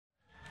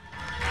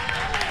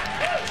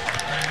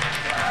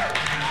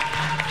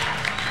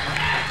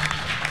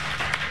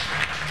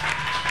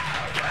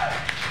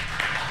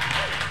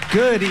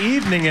Good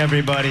evening,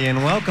 everybody,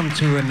 and welcome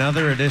to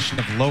another edition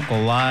of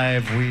Local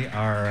Live. We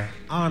are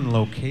on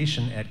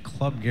location at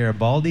Club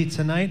Garibaldi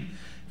tonight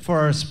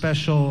for our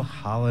special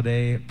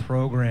holiday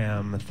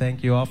program.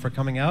 Thank you all for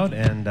coming out,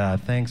 and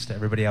thanks to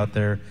everybody out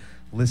there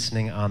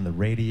listening on the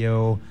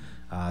radio.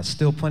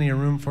 Still plenty of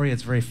room for you.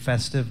 It's very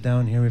festive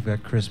down here. We've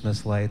got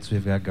Christmas lights,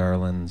 we've got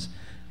garlands,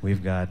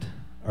 we've got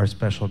our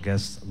special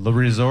guests, Le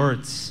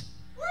Resorts.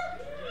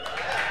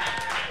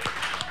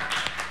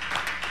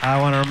 I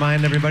want to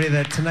remind everybody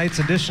that tonight's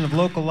edition of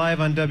Local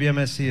Live on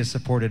WMSC is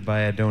supported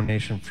by a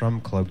donation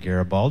from Club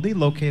Garibaldi,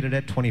 located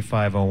at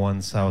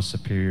 2501 South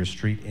Superior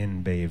Street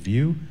in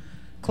Bayview.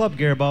 Club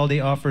Garibaldi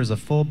offers a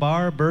full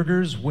bar,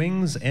 burgers,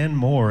 wings, and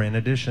more, in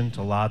addition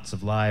to lots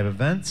of live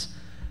events.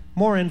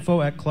 More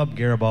info at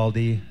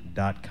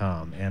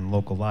clubgaribaldi.com. And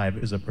Local Live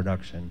is a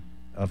production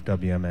of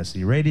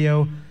WMSC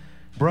Radio.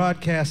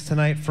 Broadcast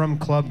tonight from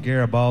Club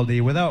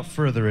Garibaldi. Without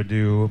further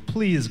ado,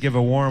 please give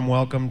a warm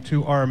welcome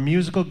to our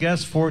musical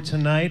guest for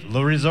tonight,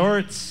 Le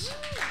Resorts.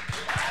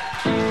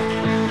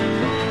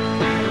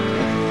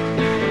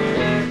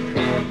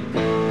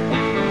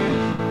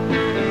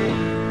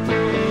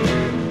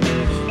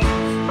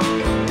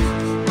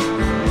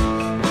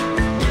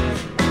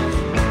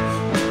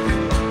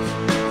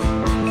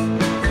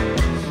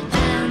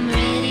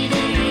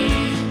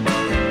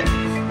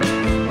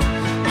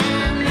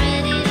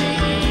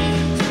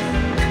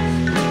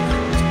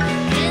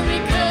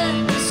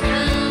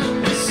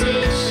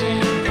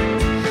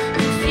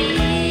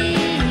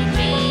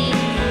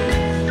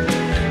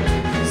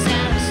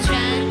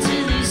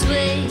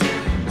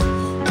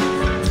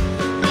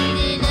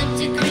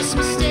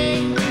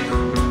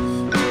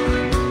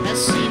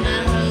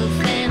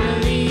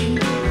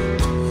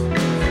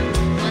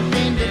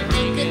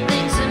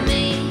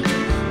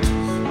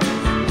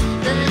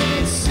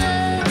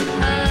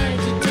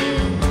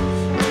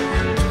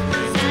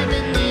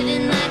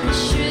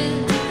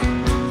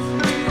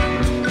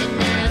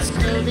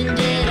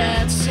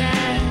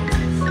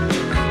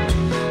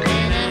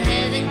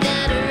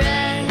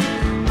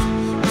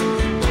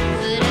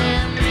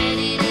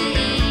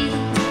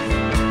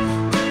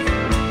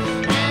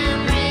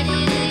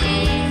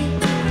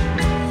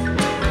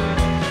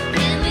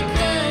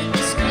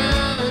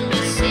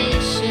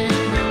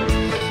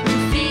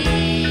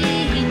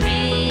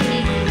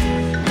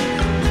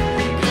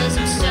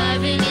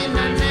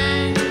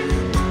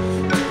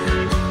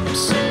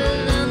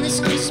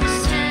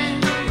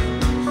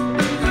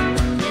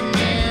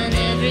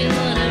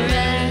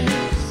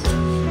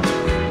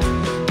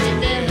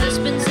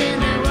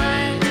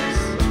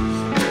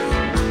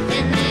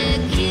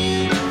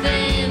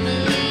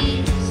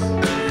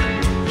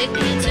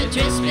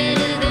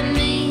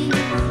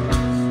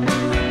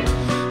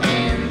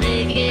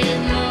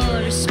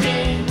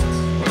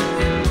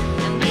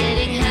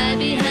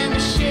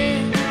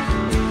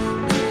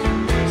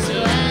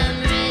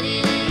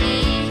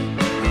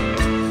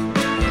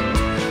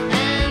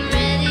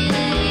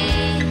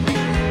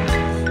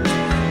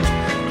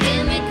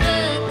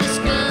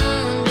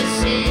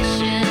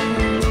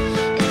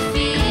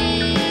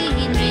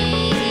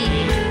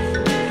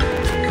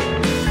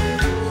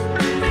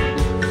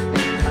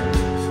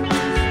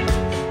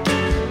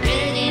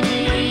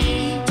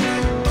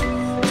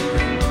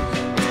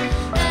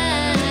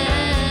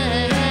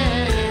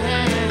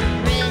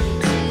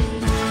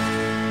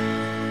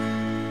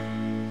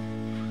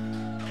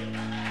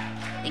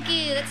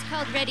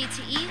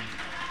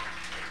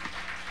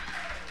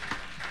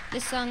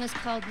 This song is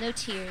called No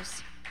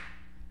Tears.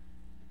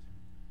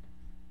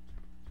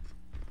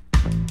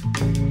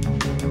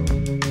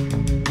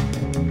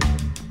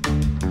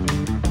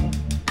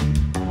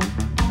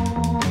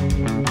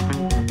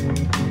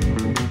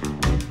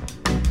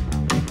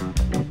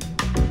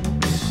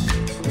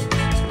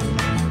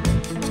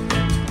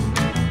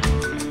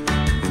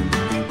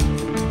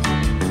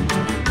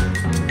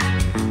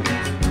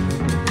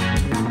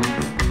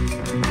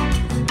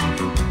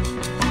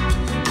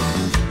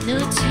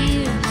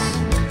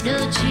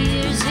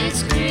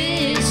 It's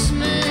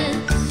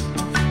Christmas,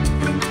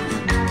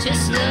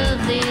 just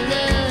lovely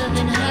love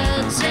and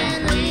hugs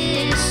and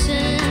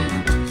listen.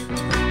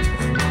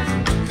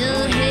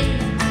 No hate,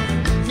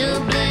 no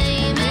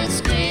blame, it's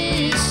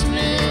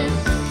Christmas,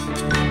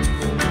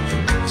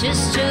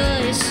 just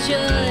joys,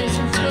 joys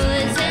and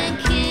toys and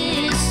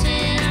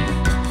kissing.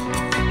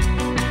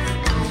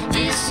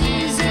 This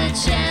is a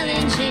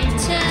challenging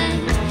time,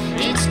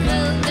 it's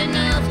cold and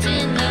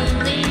often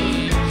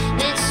lonely.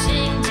 Let's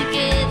sing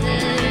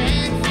together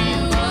and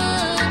feel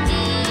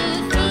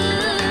wonderfully,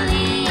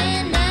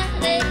 and now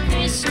that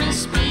Christmas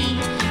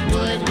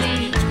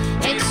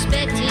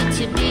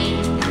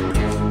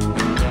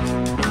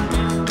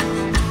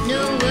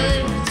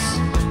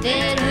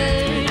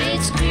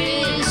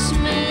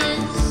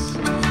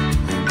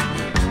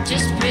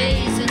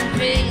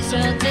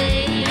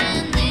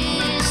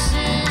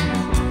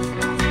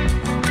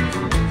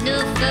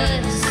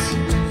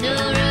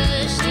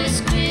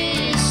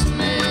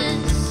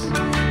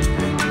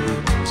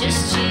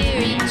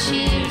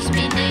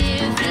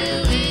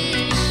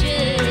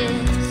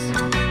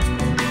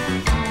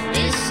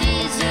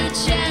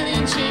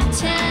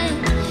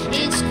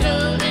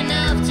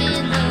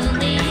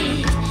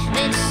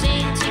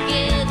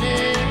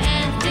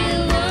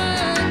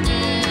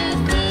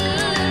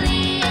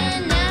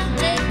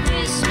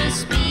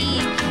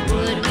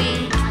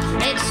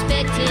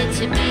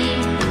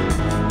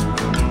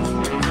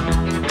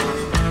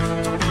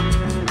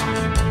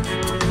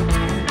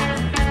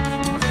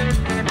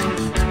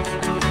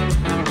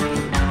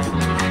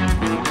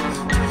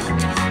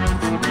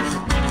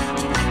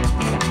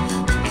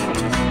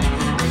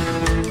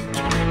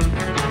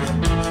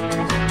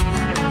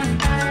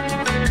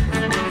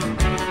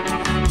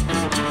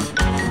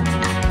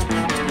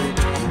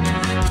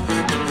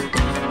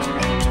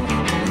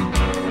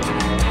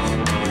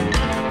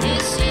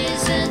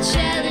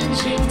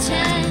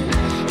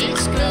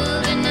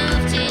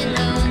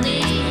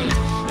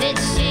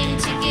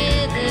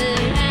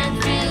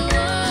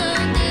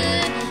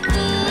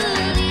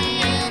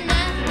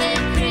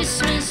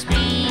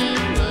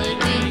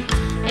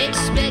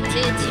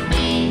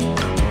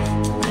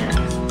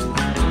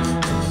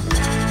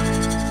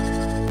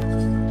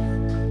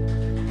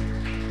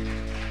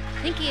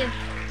you.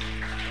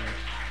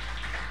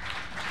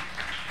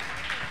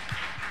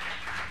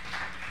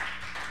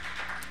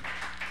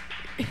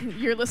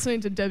 You're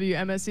listening to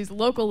WMSC's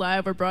Local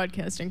Live. We're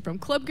broadcasting from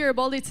Club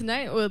Garibaldi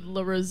tonight with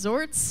Le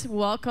Resorts.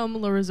 Welcome,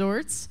 Le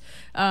Resorts.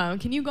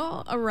 Can you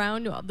go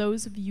around,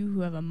 those of you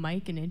who have a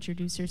mic, and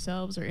introduce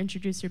yourselves or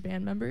introduce your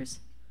band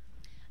members?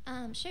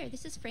 Sure.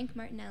 This is Frank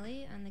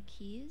Martinelli on the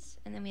keys,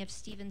 and then we have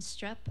Steven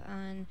Strupp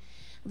on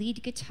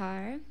lead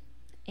guitar,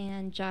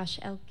 and Josh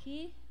Elke.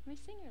 Am I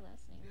saying your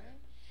last name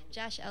right?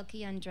 Josh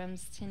Elke on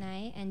drums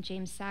tonight, and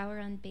James Sauer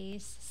on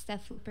bass,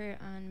 Steph Hooper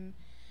on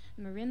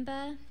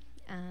marimba,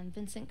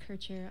 Vincent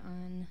Kircher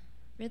on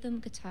rhythm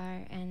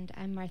guitar, and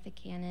I'm Martha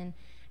Cannon.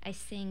 I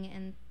sing,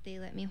 and they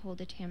let me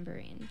hold a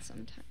tambourine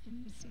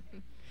sometimes.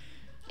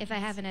 If I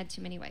haven't had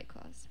too many White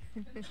Claws.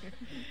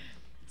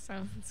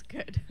 Sounds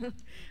good. All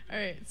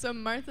right, so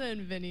Martha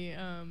and Vinny,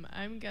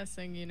 I'm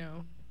guessing,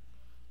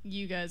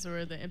 you guys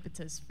were the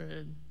impetus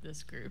for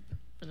this group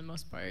for the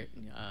most part.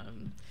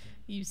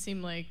 You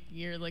seem like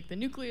you're like the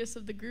nucleus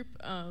of the group.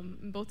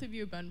 Both of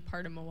you have been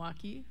part of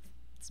Milwaukee's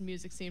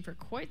music scene for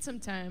quite some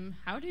time.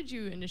 How did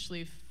you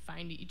initially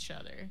find each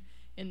other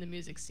in the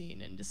music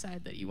scene and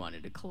decide that you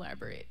wanted to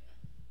collaborate?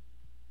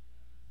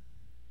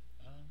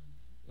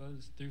 Well, it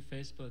was through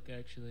Facebook,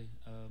 actually.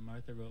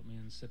 Martha wrote me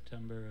in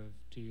September of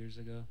 2 years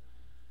ago,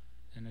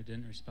 and I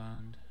didn't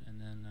respond.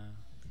 And then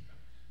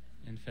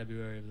in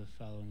February of the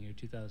following year,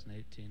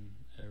 2018,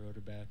 I wrote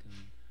her back.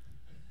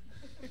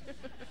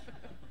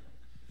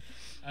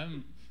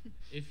 And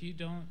if you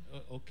don't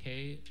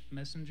okay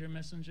messenger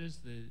messages,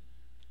 they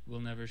will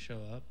never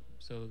show up.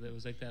 So there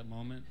was like that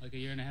moment, like a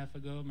year and a half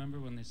ago. Remember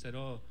when they said,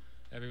 "Oh,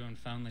 everyone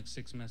found like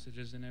 6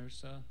 messages they never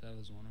saw"? That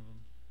was one of them.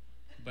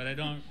 But I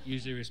don't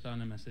usually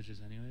respond to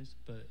messages anyways,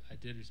 but I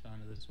did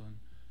respond to this one.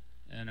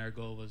 And our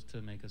goal was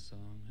to make a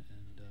song,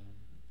 and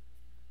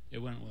it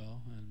went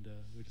well, and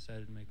we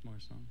decided to make more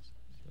songs.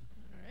 So.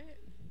 All right.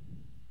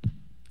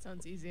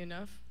 Sounds easy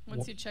enough.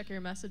 Once you check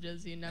your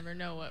messages, you never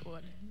know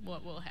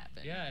what will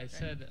happen. Yeah, I right?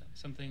 said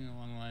something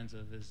along the lines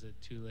of, "Is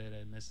it too late?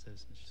 I missed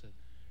this." And she said,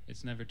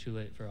 "It's never too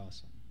late for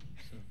awesome."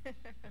 So.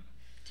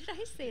 Did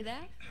I say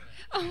that?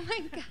 Oh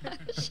my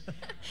gosh.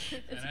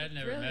 And I'd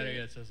never met her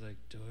yet, so I was like,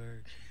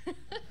 dork.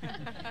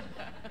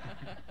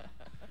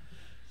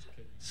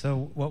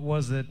 So what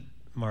was it,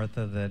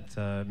 Martha,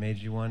 that made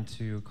you want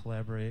to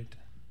collaborate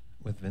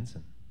with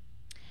Vincent?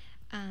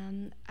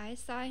 I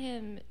saw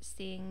him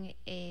sing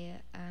a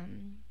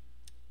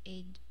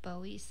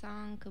Bowie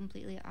song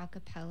completely a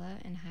cappella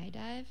in High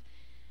Dive.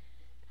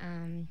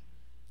 And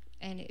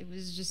it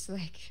was just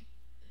like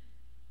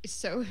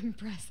so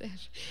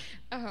impressive.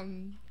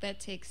 That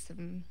takes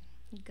some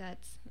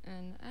guts,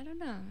 and I don't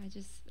know,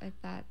 I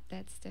thought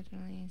that's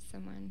definitely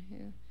someone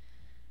who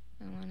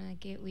I want to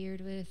get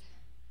weird with.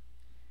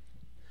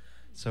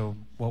 So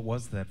what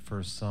was that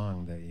first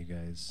song that you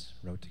guys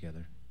wrote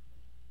together?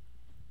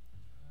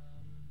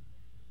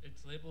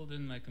 It's labeled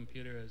in my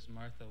computer as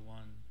Martha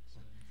 1.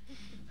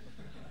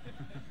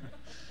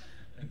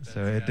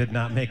 So it did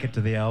not make it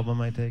to the album,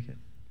 I take it?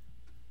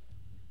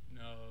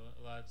 No,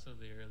 lots of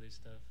the early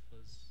stuff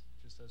was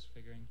just us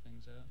figuring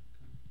things out.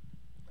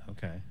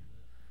 Okay.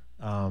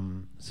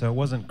 So it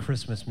wasn't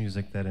Christmas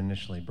music that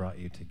initially brought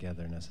you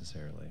together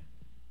necessarily?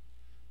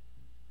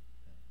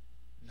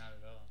 Not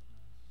at all.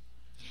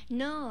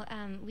 No,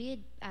 we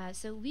had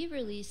we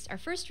released our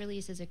first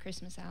release as a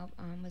Christmas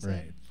album was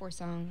Right. a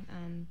 4-song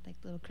like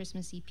little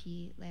Christmas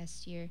EP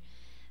last year,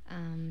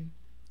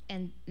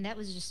 and that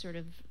was just sort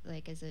of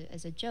like as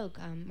a joke.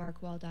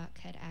 Mark Waldock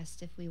had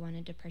asked if we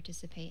wanted to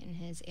participate in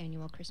his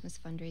annual Christmas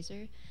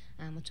fundraiser,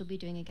 which we'll be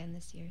doing again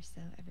this year.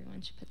 So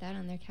everyone should put that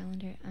on their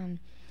calendar.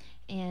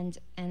 And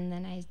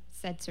then I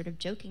said sort of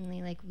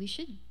jokingly, like, we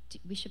should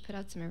put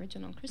out some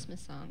original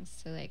Christmas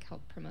songs to like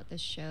help promote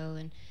this show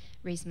and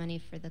raise money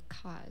for the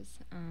cause.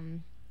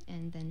 And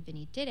then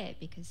Vinny did it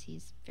because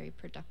he's very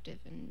productive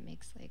and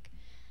makes like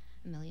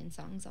 1 million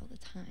songs all the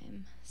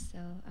time. So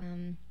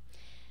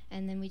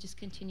and then we just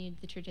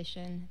continued the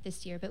tradition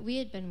this year. But we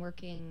had been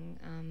working,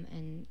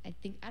 and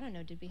I don't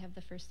know, did we have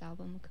the first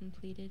album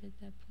completed at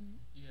that point?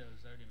 Yeah, it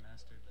was already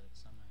mastered that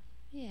summer.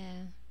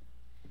 Yeah.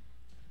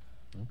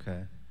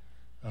 Okay.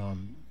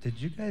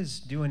 Did you guys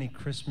do any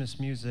Christmas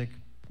music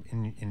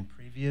in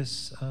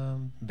previous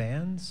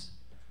bands?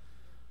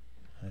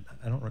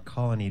 I don't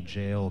recall any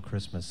jail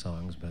Christmas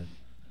songs, but...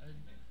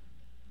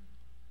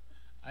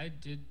 I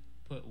did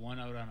put one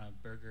out on a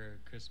Burger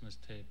Christmas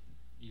tape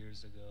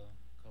years ago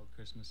called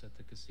Christmas at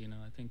the Casino.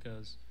 I think I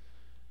was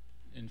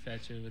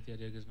infatuated with the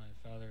idea because my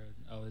father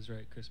would always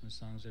write Christmas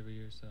songs every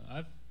year. So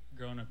I've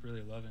grown up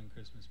really loving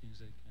Christmas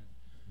music,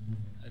 and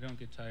I don't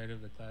get tired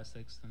of the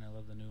classics, and I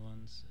love the new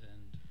ones,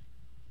 and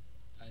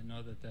I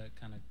know that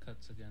kind of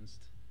cuts against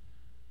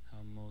how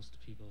most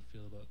people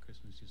feel about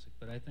Christmas music,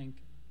 but I think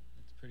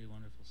it's pretty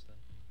wonderful stuff.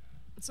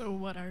 So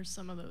what are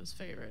some of those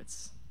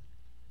favorites?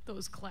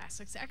 Those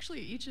classics? Actually,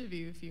 each of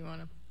you, if you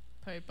want to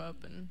pipe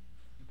up and,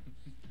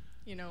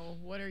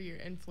 what are your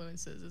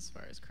influences as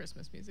far as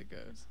Christmas music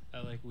goes?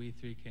 I like We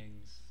Three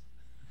Kings.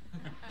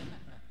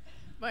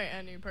 By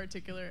any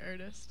particular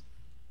artist?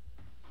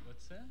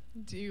 What's that?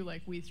 Do you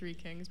like We Three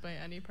Kings by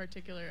any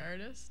particular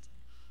artist?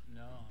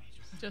 No.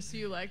 Just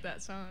you like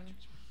that song?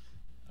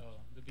 Oh,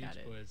 the Beach Got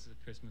it. Boys.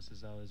 Christmas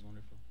is always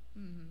wonderful.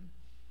 Mm-hmm.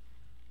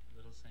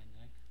 Little Saint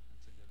Nick.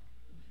 That's a good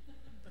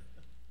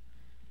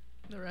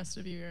one. The rest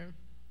of you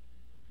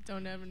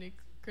don't have any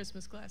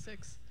Christmas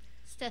classics.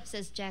 Steph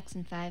says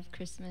Jackson 5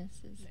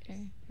 Christmas is Nice.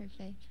 her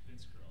fave.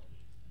 Vince Guaraldi.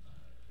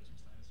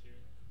 Christmas time is here.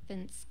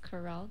 Vince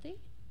Guaraldi?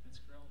 Vince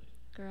Guaraldi.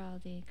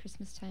 Guaraldi,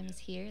 Christmas Time is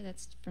Here.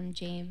 That's from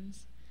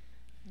James.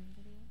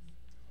 Anybody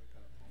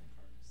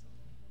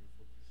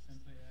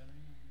Simply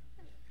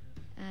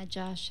having. else?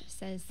 Josh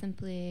says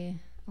simply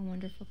A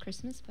Wonderful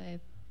Christmas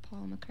by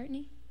Paul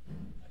McCartney.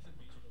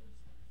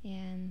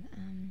 And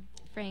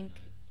Frank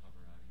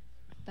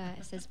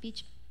says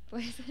Beach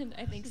Boys, and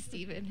I think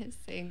Steven is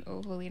saying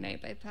Oh Holy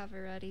Night by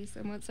Pavarotti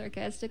somewhat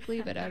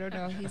sarcastically, but I don't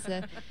know. He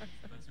Very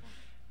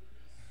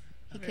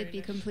could be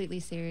nice. completely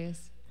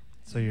serious.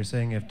 So you're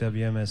saying if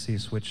WMSC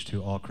switched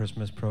to all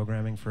Christmas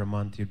programming for a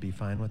month, you'd be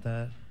fine with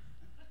that?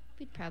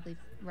 We'd probably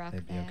rock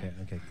They'd be that.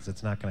 okay, because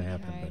it's not going to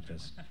Pretty happen, but hard.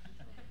 just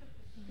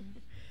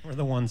we're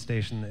the one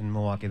station in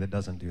Milwaukee that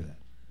doesn't do that.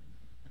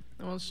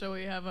 Well, shall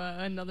we have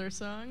another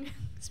song?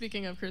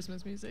 Speaking of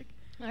Christmas music.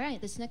 All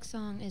right, this next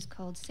song is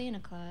called Santa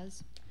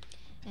Claus,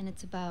 and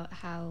it's about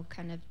how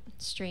kind of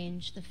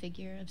strange the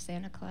figure of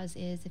Santa Claus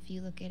is if you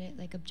look at it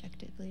like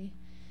objectively.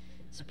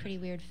 It's a pretty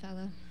weird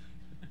fellow.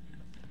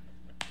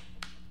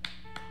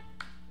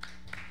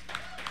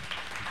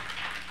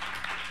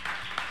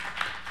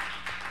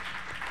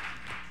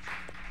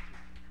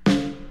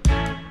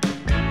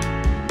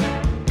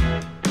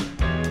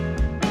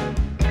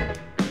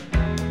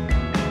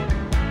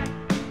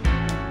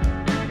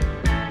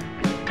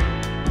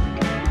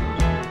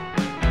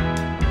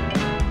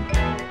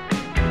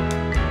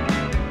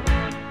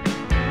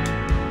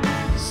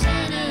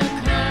 Santa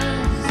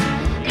Claus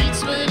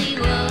eats what he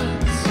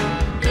wants,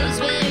 goes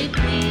where he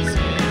pleases,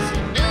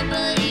 and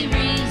nobody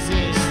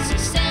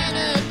resists.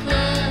 Santa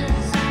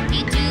Claus,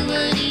 he do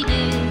what he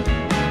do,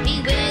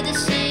 he wear the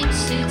same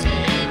suit to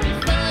every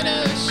photo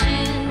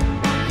shoot.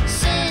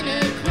 Santa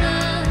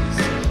Claus,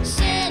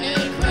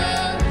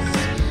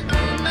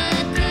 oh my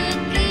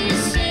cookies,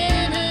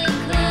 Santa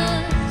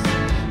Claus.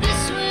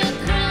 This world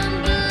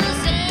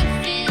crumbles and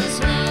feels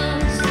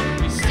lost.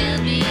 We still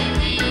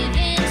believe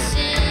in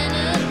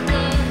Santa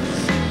Claus.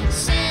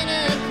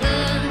 Santa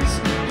Claus,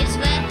 his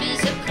laugh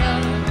is a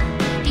call.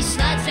 He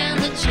slides down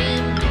the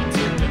chimney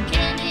to the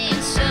candy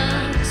and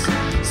songs.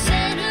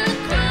 Santa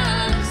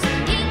Claus,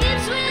 he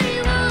lives where he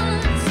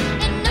wants,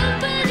 and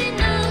nobody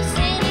knows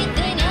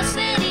anything else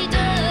that he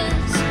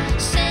does.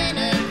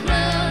 Santa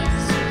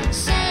Claus,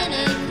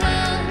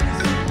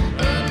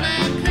 oh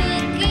my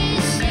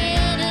cookies,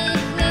 Santa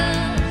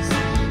Claus.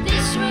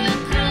 This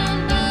world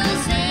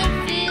crumbles and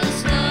feels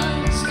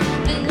lost,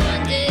 but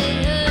one day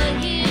a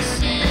year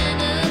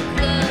Santa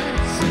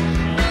Claus.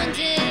 One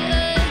day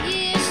a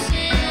year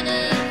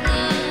Santa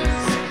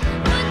Claus.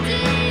 One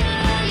day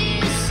a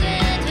year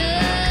Santa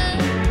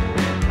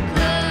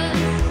Claus.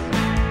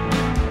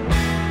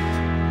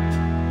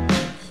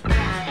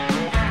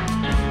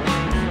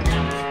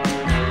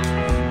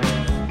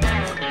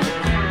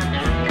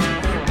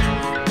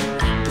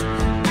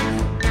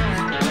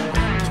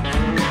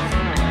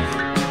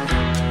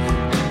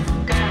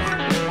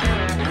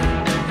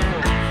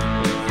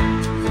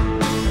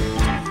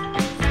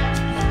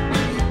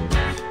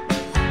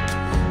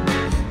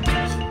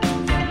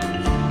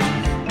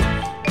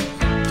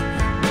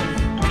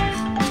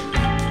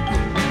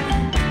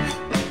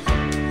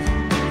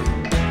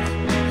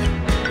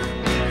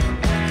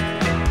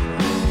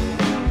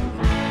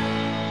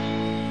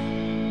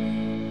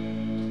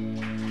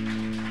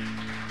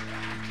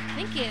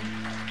 Thank you.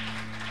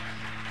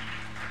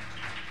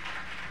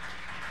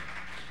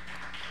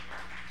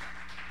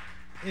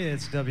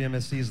 It's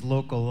WMSC's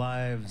Local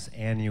Lives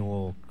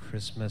annual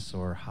Christmas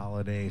or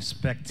holiday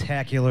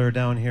spectacular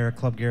down here at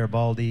Club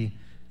Garibaldi.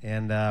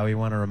 And we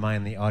want to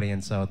remind the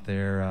audience out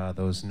there,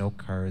 those note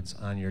cards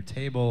on your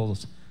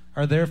tables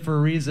are there for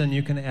a reason.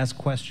 You can ask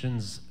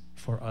questions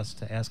for us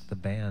to ask the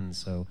band.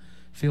 So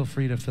feel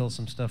free to fill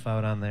some stuff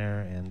out on there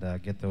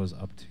and get those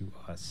up to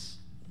us.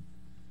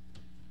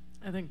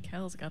 I think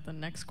Kel's got the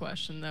next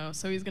question, though,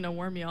 so he's going to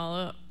warm you all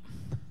up.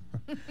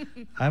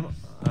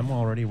 I'm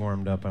already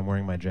warmed up. I'm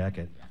wearing my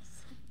jacket.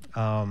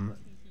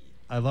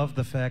 I love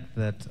the fact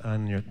that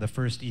on the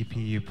first EP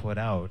you put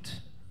out,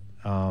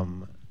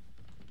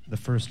 the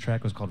first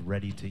track was called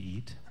 "Ready to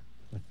Eat,"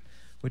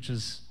 which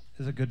is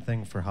a good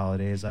thing for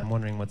holidays. I'm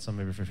wondering what some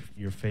of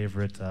your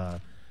favorite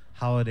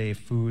holiday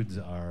foods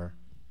are.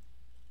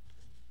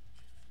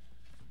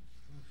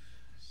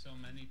 So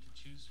many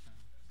to choose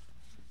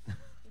from.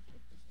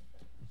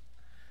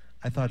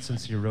 I thought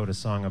since you wrote a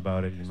song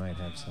about it, you might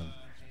have some.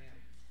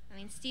 I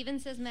mean, Steven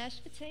says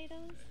mashed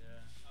potatoes.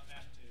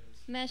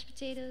 Mashed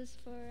potatoes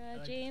for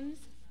James.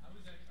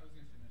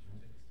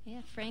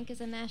 Yeah, Frank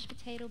is a mashed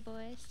potato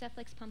boy. Steph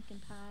likes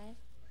pumpkin pie.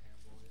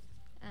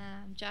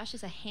 Josh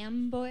is a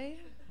ham boy.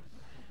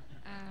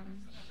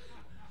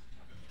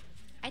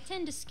 I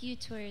tend to skew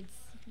towards,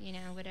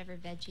 whatever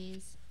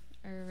veggies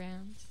are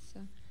around.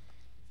 So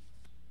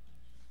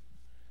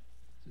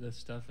The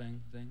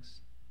stuffing things.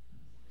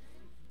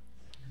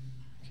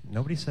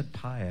 Nobody said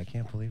pie. I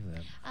can't believe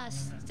that.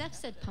 Steph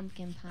said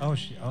pumpkin pie.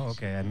 Oh,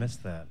 okay. I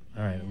missed that.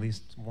 All right. At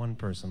least one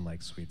person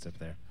likes sweets up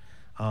there.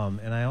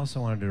 And I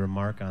also wanted to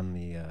remark on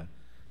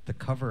the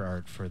cover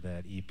art for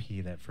that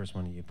EP, that first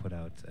one you put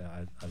out.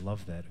 I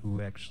love that.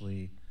 Who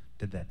actually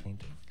did that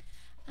painting?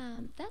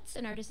 That's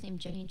an artist named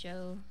Jenny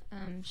Jo.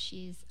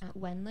 She's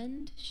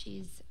Wenland.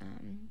 She's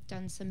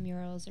done some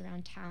murals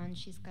around town.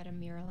 She's got a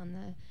mural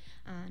on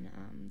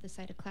the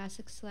side of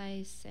Classic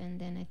Slice,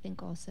 and then I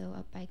think also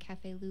up by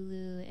Cafe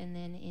Lulu, and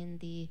then in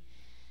the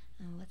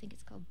I think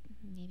it's called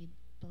maybe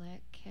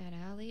Black Cat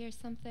Alley or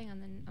something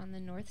on the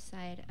north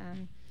side.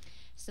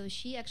 So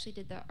she actually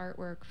did the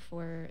artwork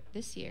for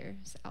this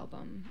year's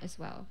album as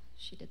well.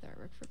 She did the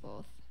artwork for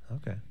both.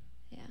 Okay.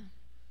 Yeah.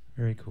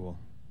 Very cool.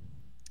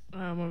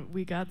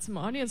 We got some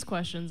audience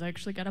questions. I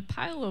actually got a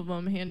pile of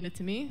them handed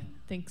to me,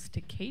 thanks to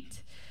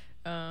Kate.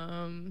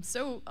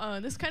 So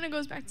this kind of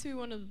goes back to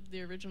one of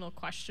the original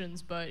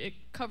questions, but it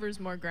covers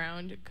more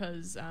ground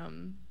because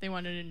they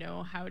wanted to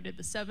know, how did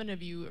the seven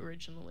of you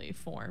originally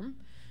form?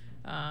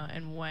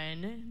 And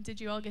when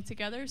did you all get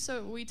together?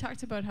 So we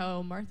talked about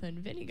how Martha and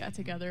Vinny got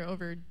together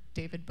over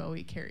David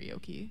Bowie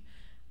karaoke,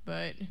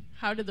 but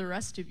how did the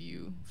rest of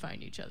you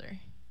find each other?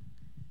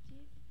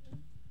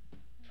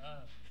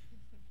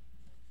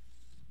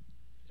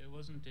 It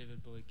wasn't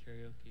David Bowie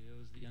karaoke. It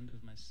was the end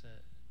of my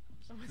set.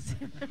 No,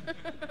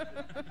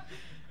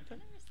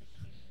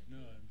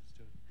 I'm just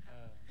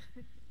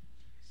joking.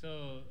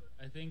 So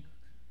I think,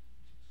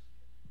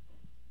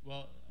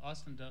 well,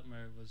 Austin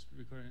Dutmer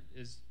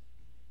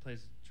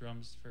plays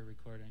drums for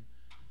recording,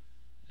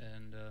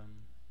 and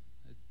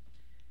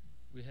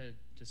we had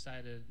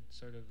decided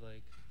sort of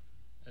like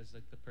as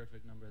like the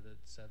perfect number that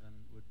 7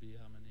 would be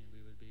how many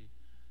we would be,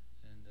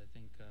 and I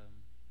think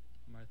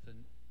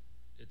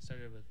it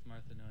started with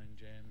Martha knowing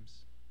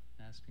James,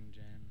 asking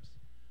James.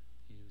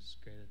 He was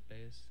great at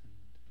bass, and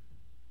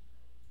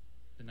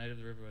the night of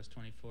the River West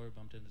 24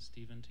 bumped into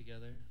Steven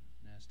together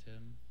and asked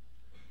him.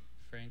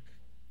 Frank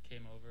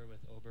came over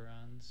with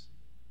Oberons,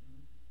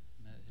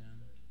 met him.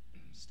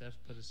 Steph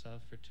put us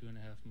off for 2.5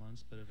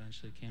 months, but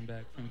eventually came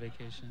back from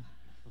vacation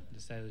and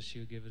decided she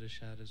would give it a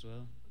shot as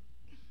well.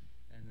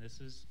 And this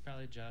is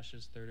probably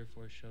Josh's 3rd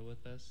or 4th show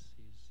with us.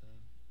 He's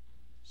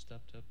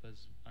stepped up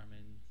as our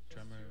main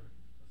drummer.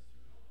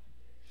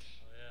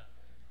 Oh yeah,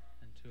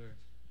 and tour.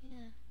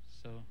 Yeah.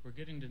 So we're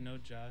getting to know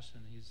Josh,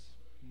 and he's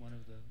one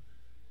of the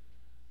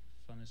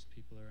funnest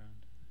people around.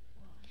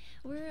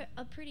 We're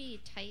a pretty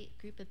tight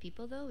group of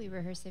people, though. We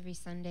rehearse every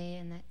Sunday,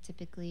 and that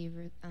typically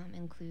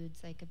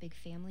includes like a big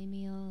family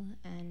meal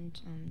and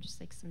just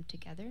like some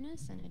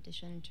togetherness in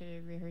addition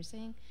to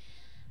rehearsing.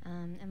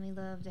 And we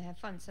love to have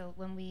fun. So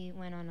when we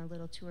went on a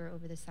little tour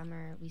over the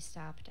summer, we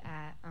stopped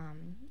at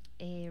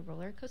a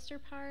roller coaster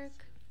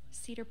park,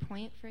 Cedar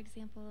Point, for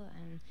example,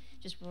 and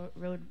just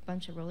rode a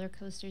bunch of roller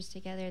coasters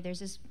together. There's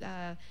this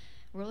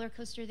roller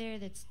coaster there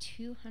that's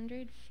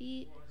 200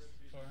 feet,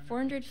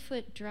 400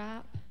 foot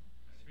drop.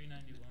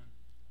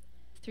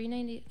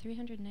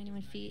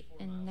 391 feet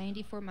and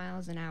 94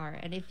 miles an hour.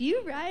 And if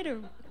you ride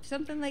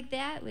something like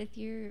that with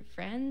your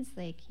friends,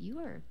 like, you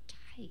are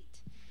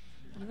tight.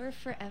 You are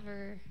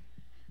forever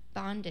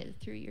bonded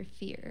through your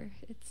fear.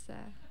 It's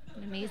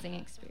an amazing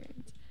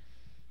experience.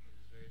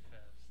 Very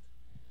fast.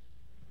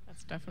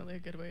 That's definitely a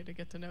good way to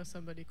get to know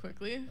somebody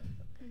quickly.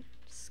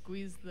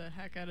 Squeeze the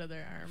heck out of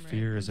their arm.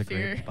 Fear right? is a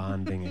Fear. great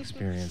bonding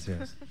experience,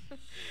 yes.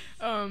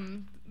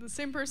 The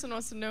same person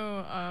wants to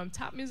know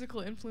top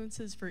musical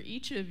influences for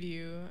each of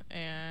you,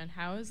 and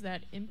how has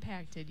that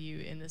impacted you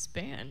in this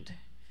band?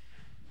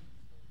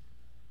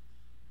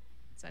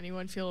 Does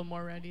anyone feel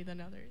more ready than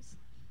others?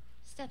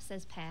 Steph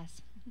says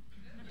pass.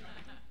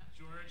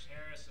 George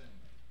Harrison.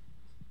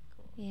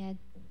 Yeah,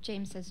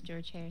 James says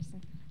George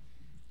Harrison.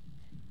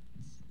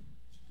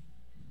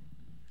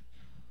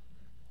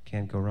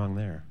 Can't go wrong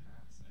there.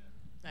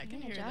 I can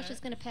Yeah, hear Josh that. is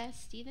going to pass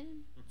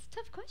Steven. It's a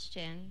tough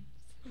question.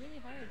 It's really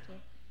hard to...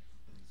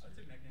 I'd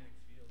say Magnetic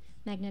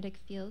Fields. Magnetic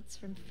Fields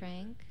from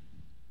Frank.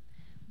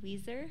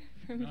 Weezer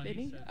from No, he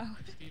Vinny. said- Oh,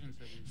 Steven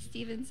said Weezer.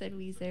 Steven said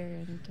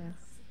Weezer, and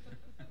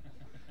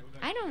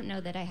I don't know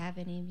that I have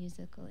any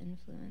musical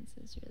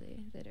influences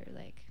really that are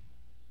like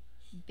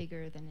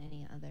bigger than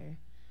any other.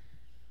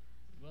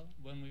 Well,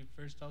 when we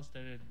first all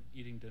started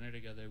eating dinner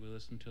together, we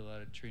listened to a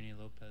lot of Trini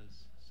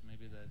Lopez. So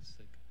maybe that's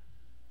like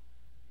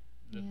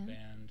the Yeah.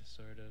 band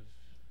sort of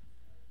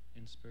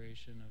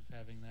inspiration of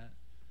having that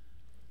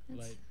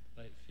That's-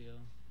 light feel.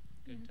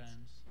 Good Yeah,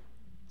 times.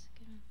 That's a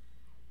good one.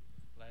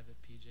 Live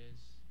at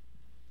PJ's.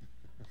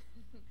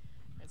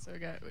 Right, so we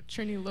got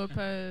Trini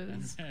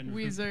Lopez, And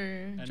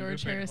Weezer, and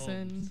George Rupert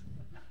Harrison, Holmes.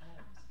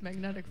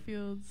 Magnetic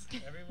Fields,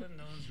 Everyone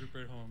knows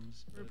Rupert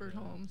Holmes. but, Rupert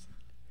Holmes.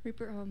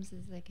 Rupert Holmes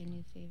is like a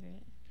new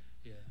favorite.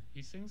 Yeah,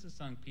 he sings the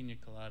song Pina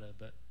Colada,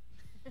 but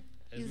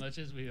as He's- much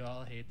as we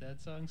all hate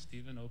that song,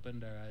 Steven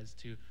opened our eyes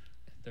to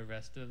the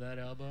rest of that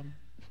album.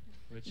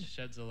 which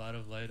sheds a lot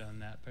of light on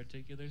that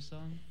particular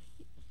song.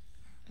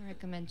 I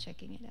recommend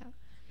checking it out.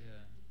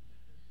 Yeah.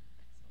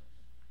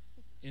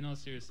 In all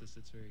seriousness,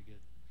 it's very good.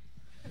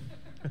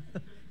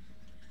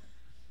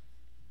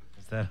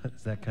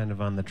 Is that kind of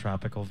on the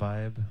tropical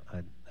vibe?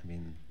 I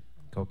mean,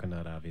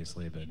 coconut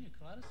obviously, but Pina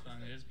Colada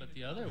song is, but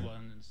the other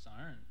ones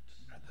aren't.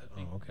 I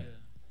think, okay. yeah,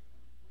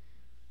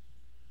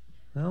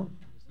 well,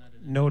 it's not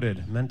in it.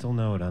 noted. Mental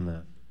note on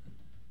that.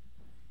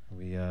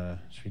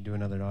 Should we do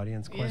another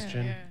audience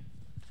question? Yeah.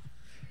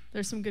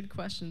 There's some good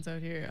questions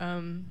out here.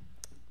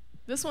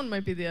 This one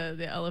might be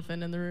the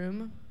elephant in the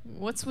room.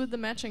 What's with the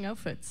matching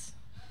outfits?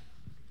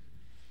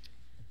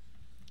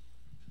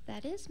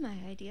 That is my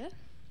idea.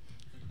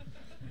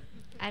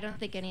 I don't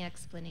think any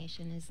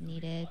explanation is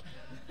needed.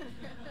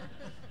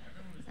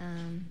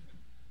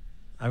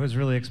 I was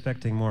really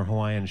expecting more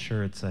Hawaiian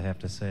shirts, I have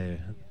to say,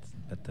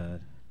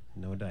 but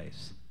no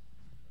dice.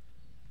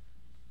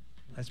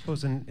 I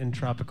suppose in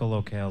tropical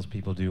locales,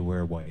 people do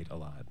wear white a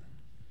lot.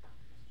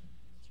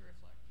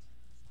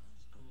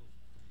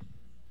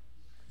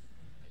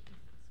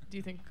 Do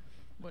you think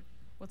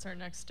what's our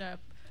next step?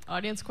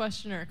 Audience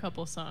question or a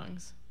couple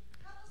songs?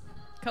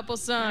 Couple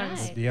songs.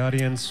 Right. The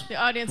audience The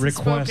audience has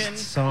spoken.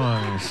 requests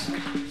songs.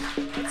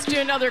 Let's do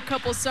another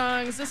couple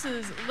songs. This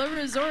is Le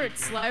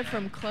Resorts live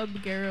from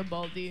Club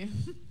Garibaldi.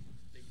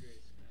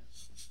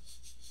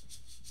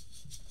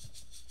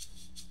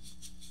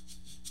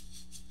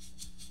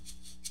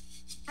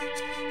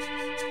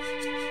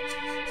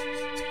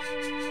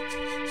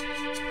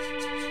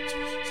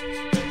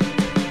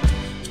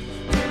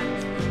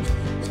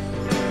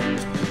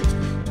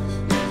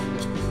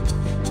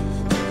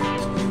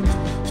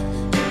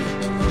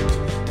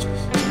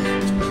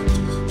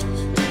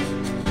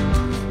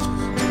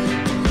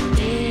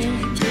 Big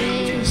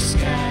gray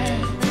sky,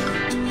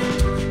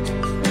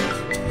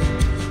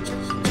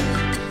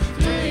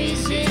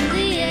 flurries in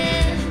the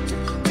air.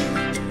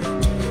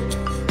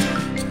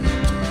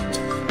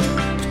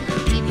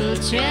 People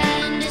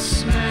trying to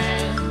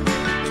smile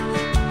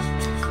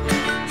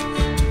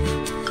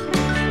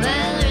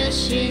while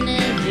rushing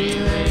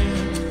everywhere.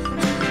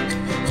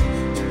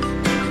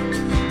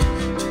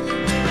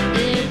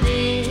 Big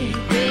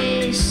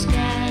gray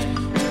sky.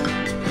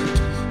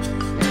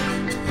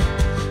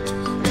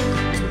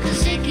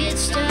 'Cause it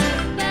gets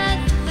dark by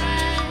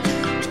 5,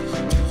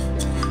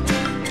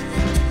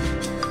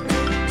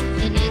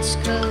 and it's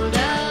cold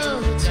all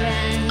the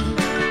time.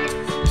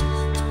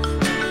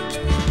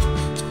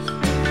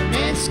 And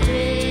that's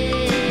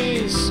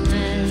Christmas.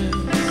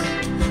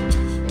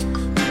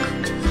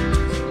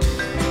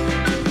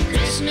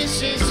 Christmas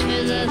is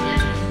for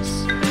lovers,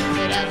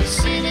 but I'll be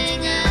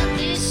sitting out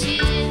this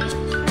year.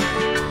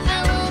 I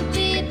won't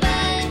be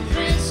buying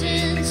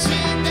presents,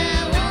 and I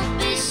won't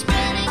be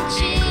spreading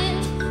cheer.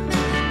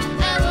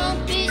 I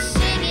won't be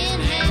singing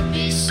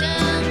happy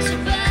songs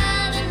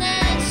about a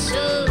night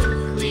so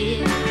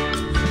clear.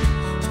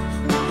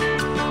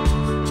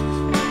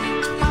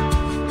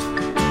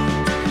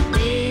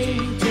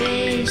 Big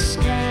gray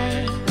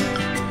sky,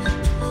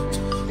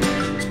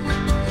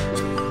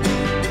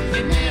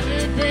 it never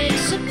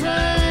breaks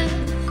apart.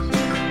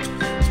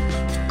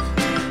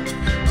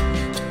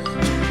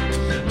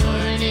 The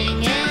morning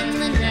and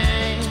the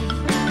night,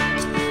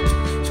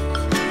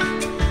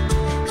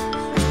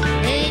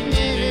 they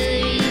never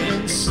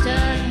even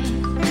start.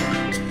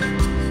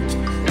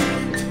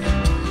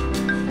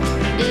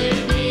 Under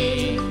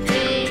big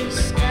gray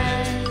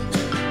sky,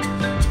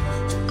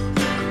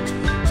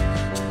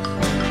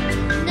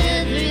 and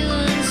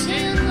everyone's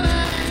in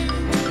line,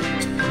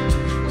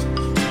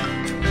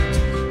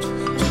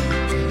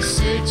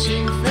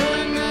 searching for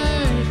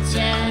more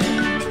time.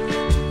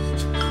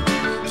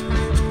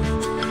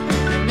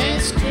 And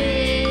that's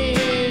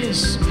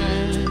Christmas.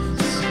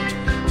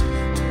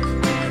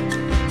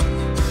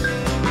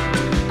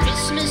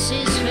 Christmas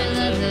is for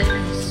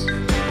lovers,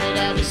 but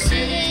I'll be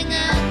sitting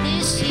out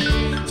this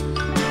year.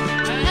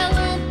 I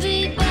won't be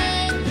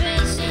buying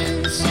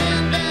presents,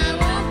 and I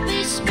won't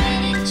be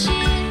spreading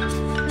cheer.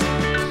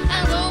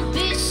 I won't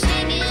be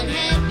singing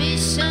happy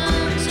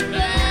songs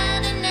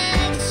about a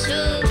night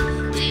so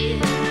clear.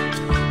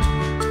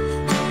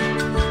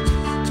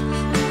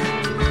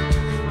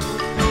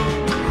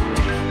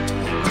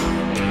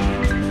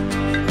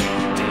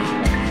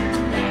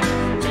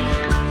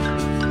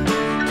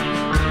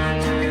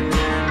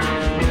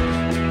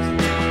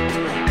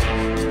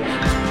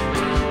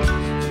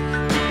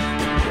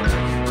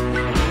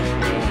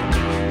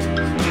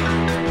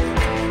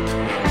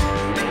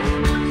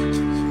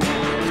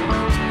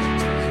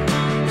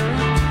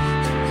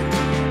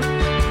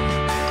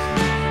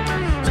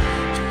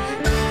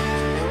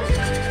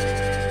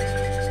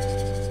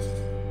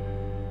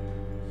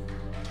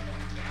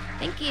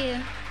 Thank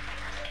you.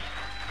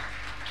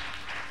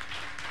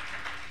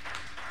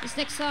 This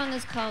next song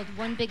is called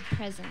One Big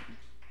Present.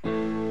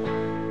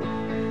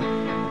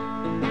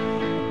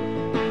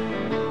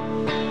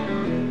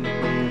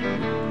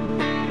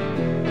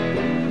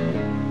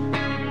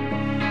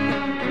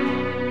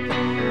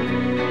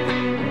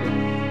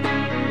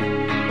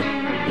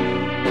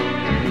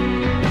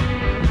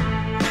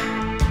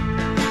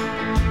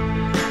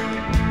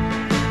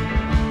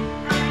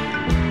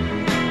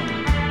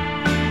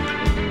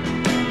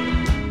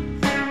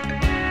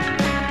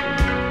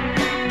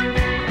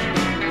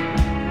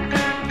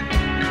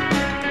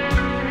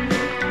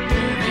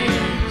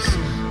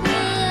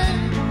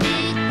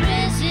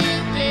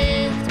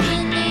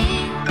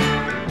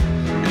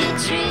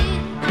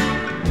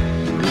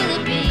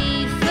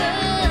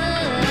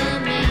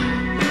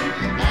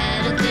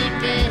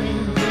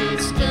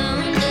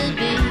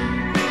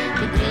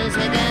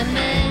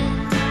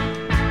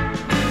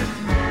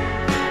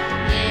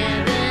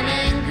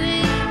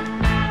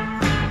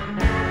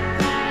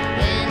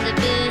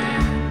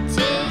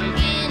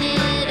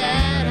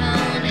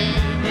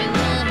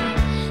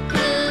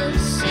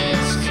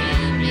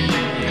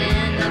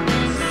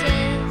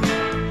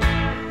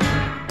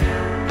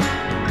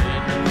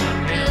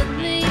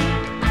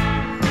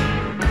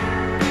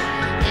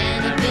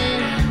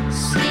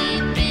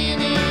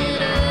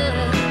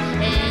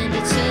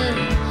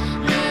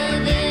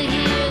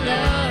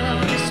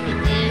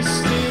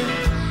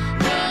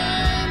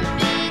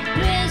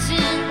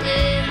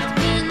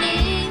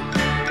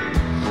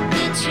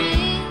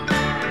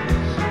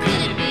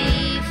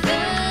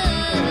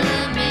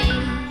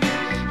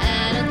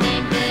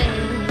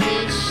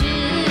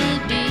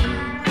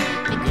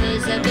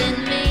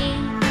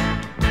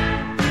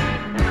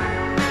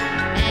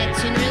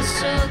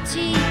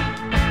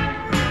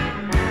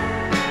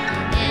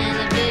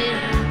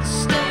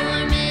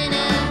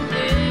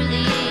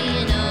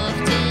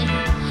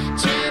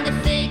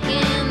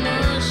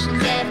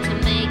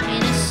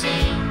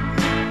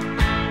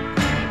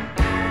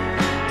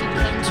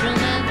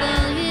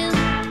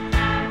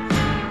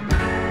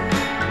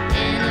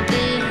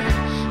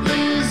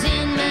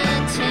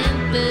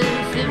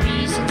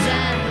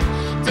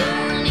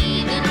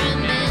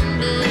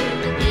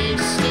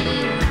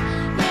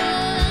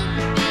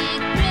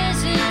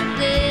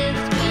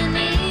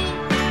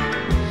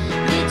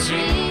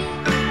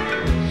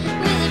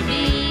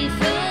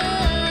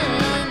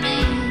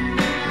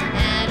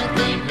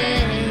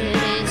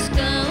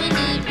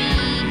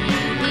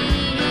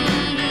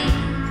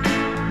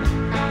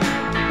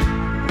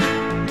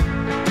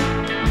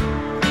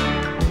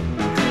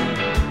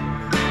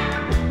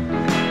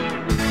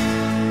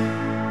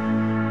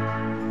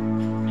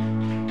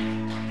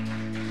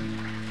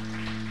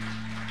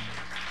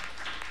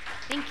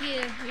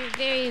 you. You're a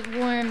very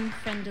warm,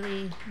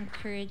 friendly,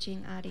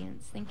 encouraging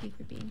audience. Thank you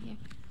for being here.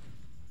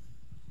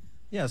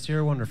 Yes, you're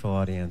a wonderful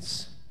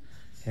audience.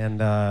 And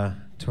to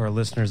our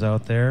listeners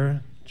out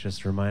there,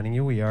 just reminding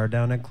you, we are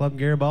down at Club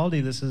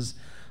Garibaldi. This is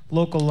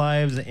Local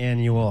Live's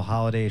annual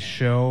holiday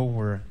show.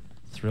 We're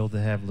thrilled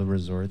to have the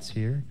resorts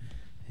here.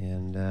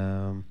 And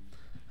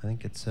I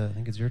think it's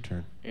your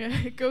turn. Yeah,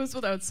 it goes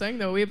without saying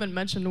though, we haven't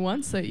mentioned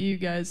once that you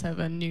guys have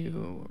a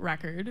new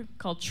record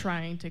called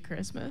Trying to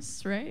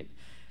Christmas, right?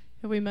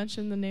 Have we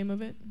mentioned the name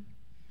of it?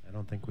 I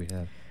don't think we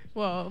have.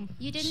 Well,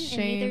 You didn't, shame.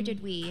 and neither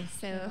did we.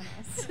 So,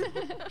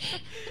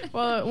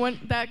 Well, when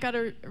that got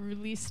a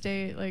release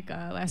date like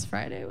last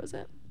Friday, was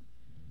it?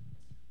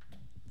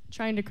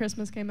 Trying to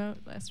Christmas came out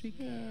last week.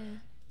 yeah,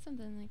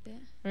 something like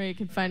that. Or you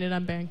can find it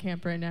on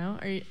Bandcamp right now.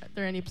 Are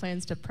there any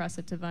plans to press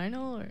it to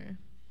vinyl or?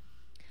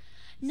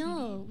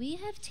 No, we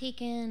have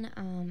taken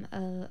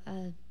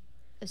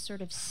a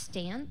sort of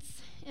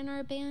stance in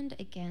our band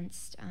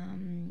against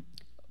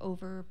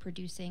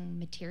overproducing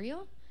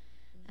material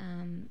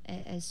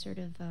as sort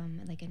of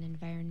like an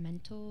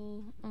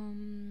environmental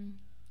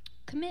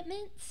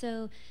commitment.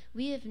 So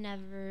we have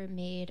never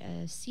made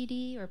a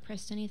CD or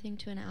pressed anything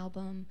to an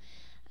album.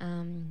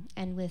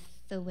 And with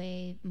the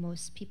way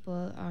most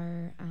people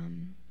are,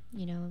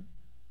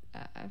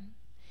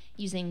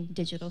 using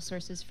digital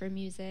sources for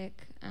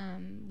music,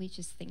 we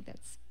just think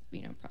that's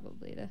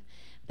probably the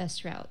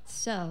best route.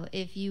 So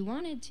if you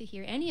wanted to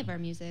hear any of our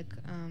music,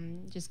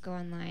 just go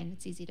online.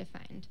 It's easy to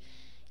find.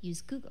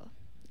 Use Google.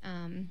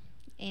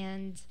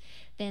 And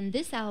then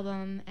this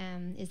album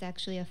is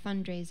actually a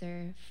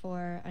fundraiser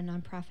for a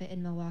nonprofit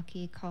in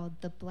Milwaukee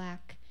called the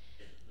Black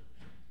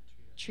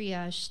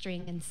Triage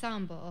String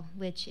Ensemble,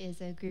 which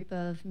is a group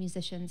of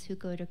musicians who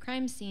go to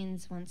crime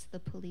scenes once the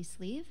police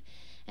leave,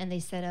 and they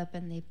set up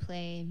and they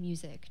play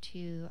music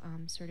to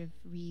sort of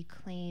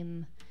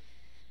reclaim,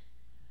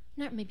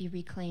 not maybe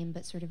reclaim,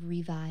 but sort of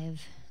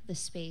revive the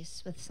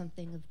space with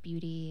something of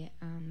beauty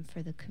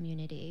for the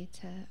community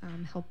to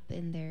help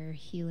in their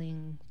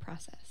healing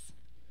process.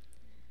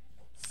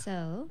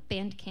 So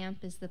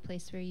Bandcamp is the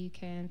place where you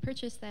can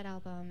purchase that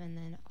album, and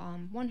then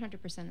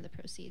 100% of the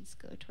proceeds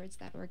go towards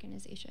that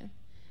organization.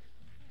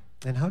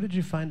 And how did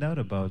you find out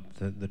about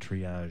the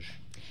triage?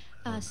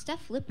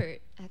 Steph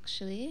Lippert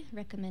actually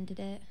recommended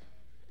it.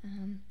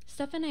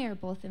 Steph and I are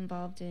both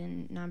involved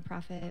in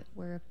nonprofit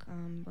work.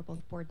 We're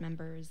both board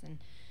members and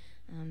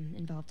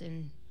involved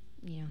in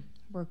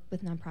work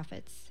with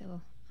nonprofits.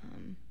 So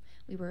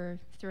we were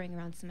throwing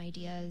around some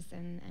ideas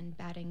and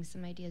batting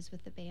some ideas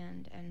with the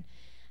band, and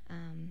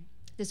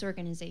this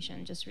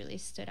organization just really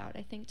stood out,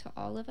 I think, to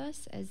all of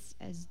us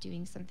as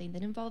doing something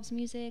that involves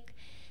music,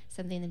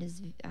 something that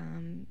is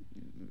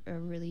a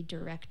really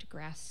direct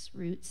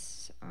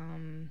grassroots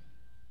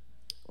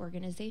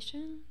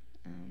organization,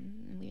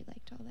 and we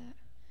liked all that.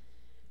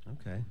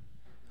 Okay.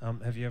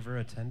 Have you ever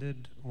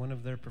attended one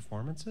of their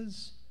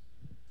performances?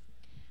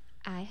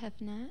 I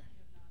have not.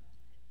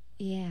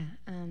 Yeah,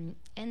 and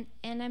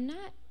I'm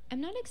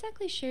not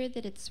exactly sure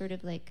that it's sort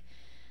of like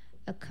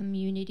a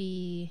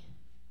community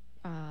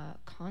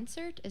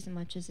concert as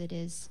much as it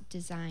is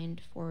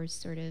designed for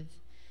sort of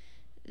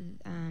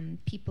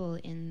people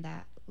in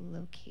that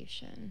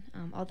location.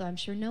 Although I'm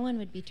sure no one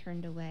would be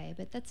turned away,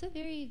 but that's a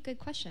very good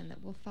question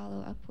that we'll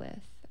follow up with.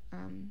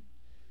 And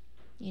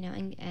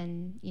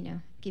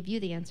give you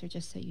the answer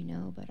just so you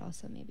know, but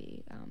also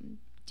maybe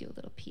do a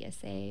little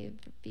PSA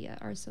via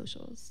our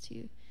socials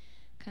to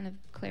kind of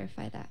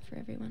clarify that for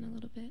everyone a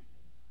little bit.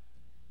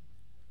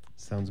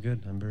 Sounds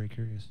good. I'm very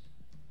curious.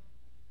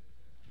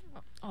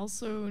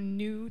 Also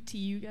new to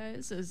you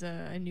guys is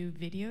a new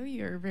video.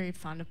 You're very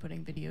fond of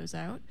putting videos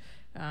out,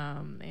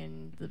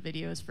 and the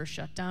video is for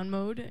Shutdown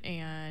Mode,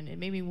 and it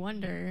made me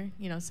wonder,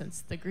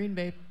 since the Green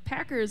Bay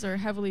Packers are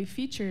heavily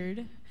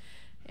featured,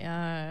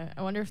 I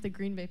wonder if the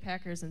Green Bay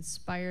Packers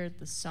inspired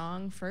the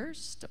song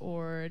first,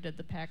 or did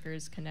the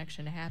Packers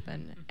connection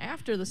happen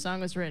after the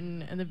song was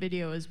written and the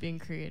video was being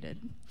created?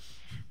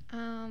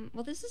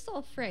 Well, this is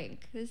all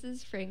Frank. This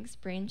is Frank's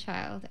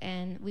brainchild,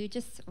 and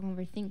when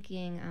we're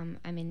thinking,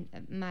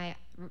 my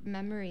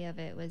memory of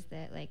it was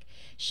that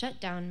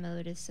shutdown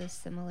mode is so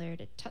similar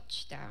to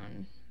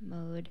touchdown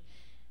mode,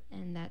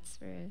 and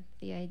that's where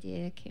the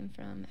idea came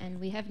from. And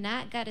we have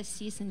not got a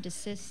cease and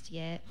desist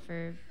yet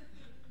for,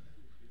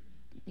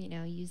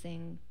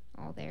 using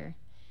all their,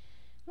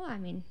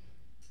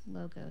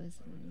 logos.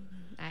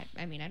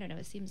 And I don't know.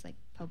 It seems like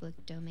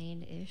public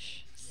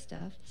domain-ish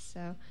stuff.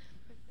 So.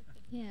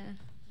 Yeah.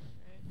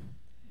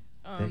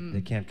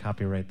 They can't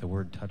copyright the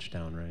word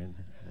touchdown, right?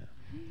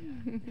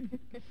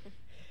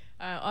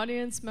 Yeah.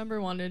 Audience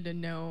member wanted to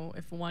know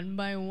if one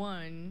by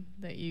one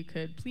that you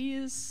could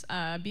please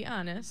be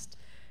honest.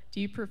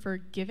 Do you prefer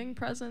giving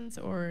presents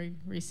or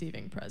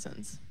receiving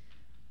presents?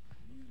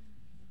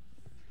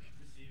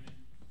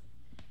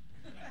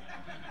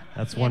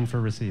 That's one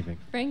for receiving.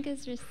 Frank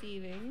is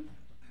receiving.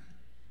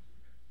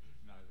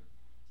 Neither.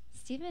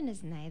 Steven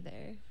is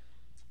neither.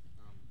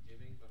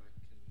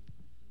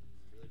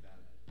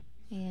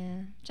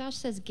 Yeah. Josh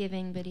says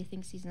giving, but he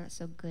thinks he's not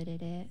so good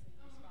at it.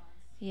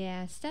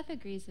 Yeah, Steph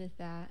agrees with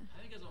that. I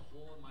think as a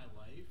whole in my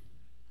life,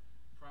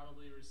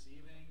 probably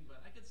receiving,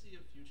 but I could see a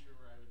future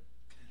where I would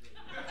enjoy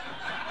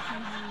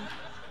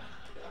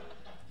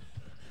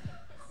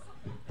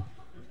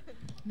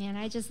giving. Man,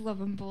 I just love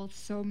them both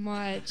so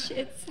much.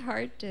 It's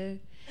hard to,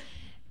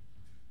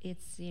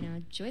 it's,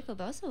 joyful,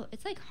 but also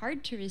it's like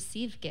hard to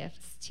receive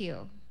gifts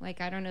too. Like,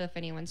 I don't know if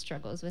anyone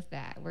struggles with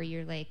that, where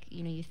you're like,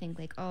 you think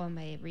like, oh, am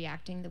I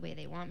reacting the way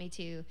they want me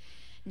to?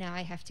 Now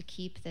I have to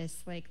keep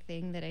this like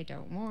thing that I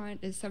don't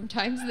want is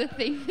sometimes the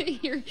thing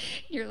that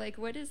you're like,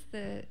 what is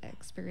the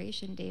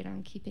expiration date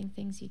on keeping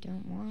things you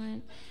don't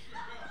want?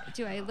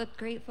 Do I look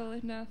grateful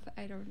enough?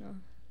 I don't know.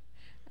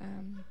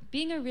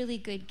 Being a really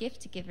good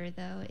gift giver,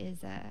 though,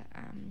 is a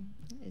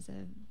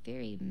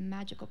very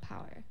magical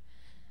power.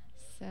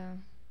 So,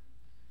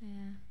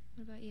 yeah.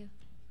 What about you?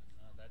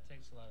 That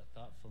takes a lot of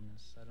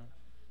thoughtfulness.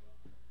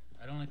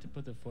 I don't like to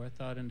put the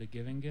forethought into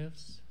giving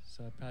gifts,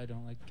 so I probably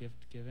don't like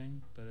gift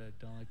giving, but I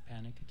don't like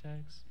panic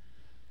attacks,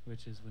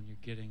 which is when you're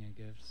getting a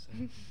gift. So.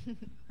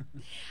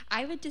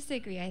 I would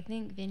disagree. I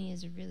think Vinny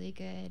is really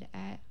good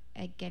at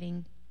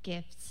getting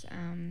gifts,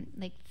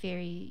 like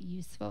very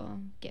useful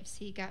gifts.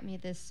 He got me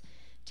this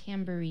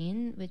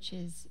tambourine, which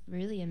is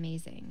really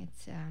amazing.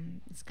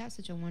 It's got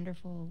such a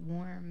wonderful,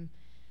 warm,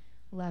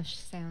 lush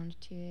sound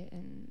to it,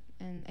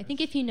 and I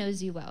think if he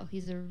knows you well,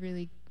 he's a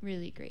really,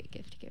 really great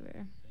gift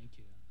giver. Thank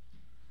you.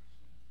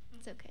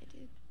 It's okay,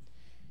 dude.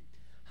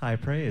 High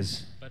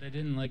praise. But I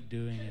didn't like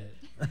doing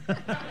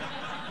it.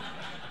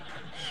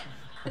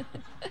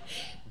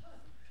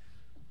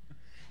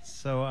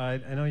 So I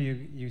know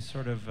you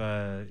sort of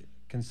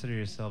consider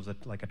yourselves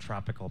like a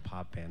tropical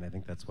pop band. I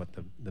think that's what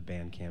the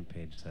Bandcamp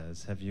page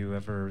says. Have you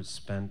ever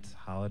spent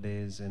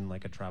holidays in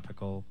like a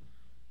tropical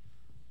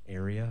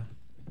area?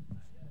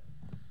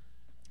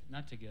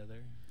 Not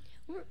together.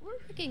 We're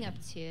working up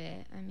to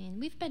it. I mean,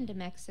 we've been to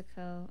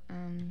Mexico,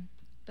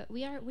 but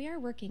we are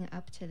working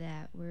up to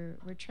that.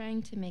 We're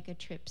trying to make a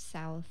trip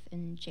south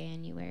in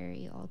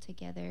January all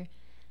together.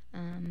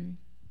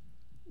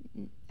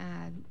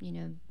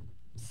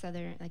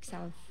 Southern, like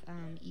south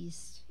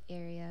east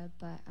area,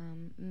 but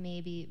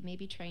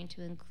maybe trying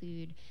to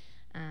include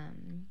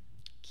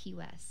Key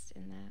West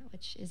in that,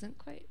 which isn't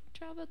quite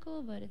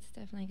tropical, but it's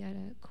definitely got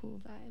a cool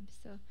vibe.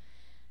 So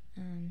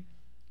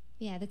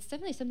yeah, that's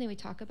definitely something we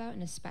talk about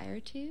and aspire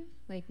to,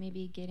 like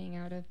maybe getting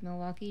out of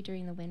Milwaukee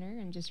during the winter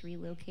and just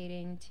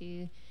relocating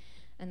to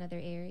another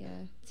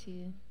area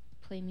to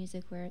play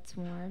music where it's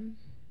warm.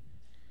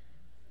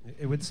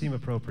 It would seem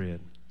appropriate.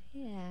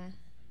 Yeah.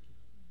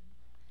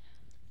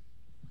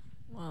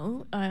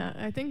 Well,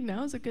 I think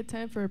now is a good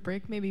time for a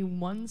break, maybe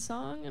one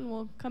song, and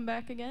we'll come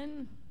back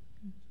again.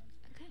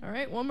 Okay. All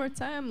right, one more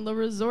time, Le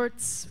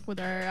Resorts with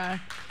our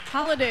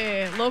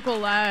holiday local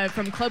live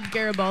from Club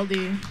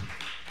Garibaldi.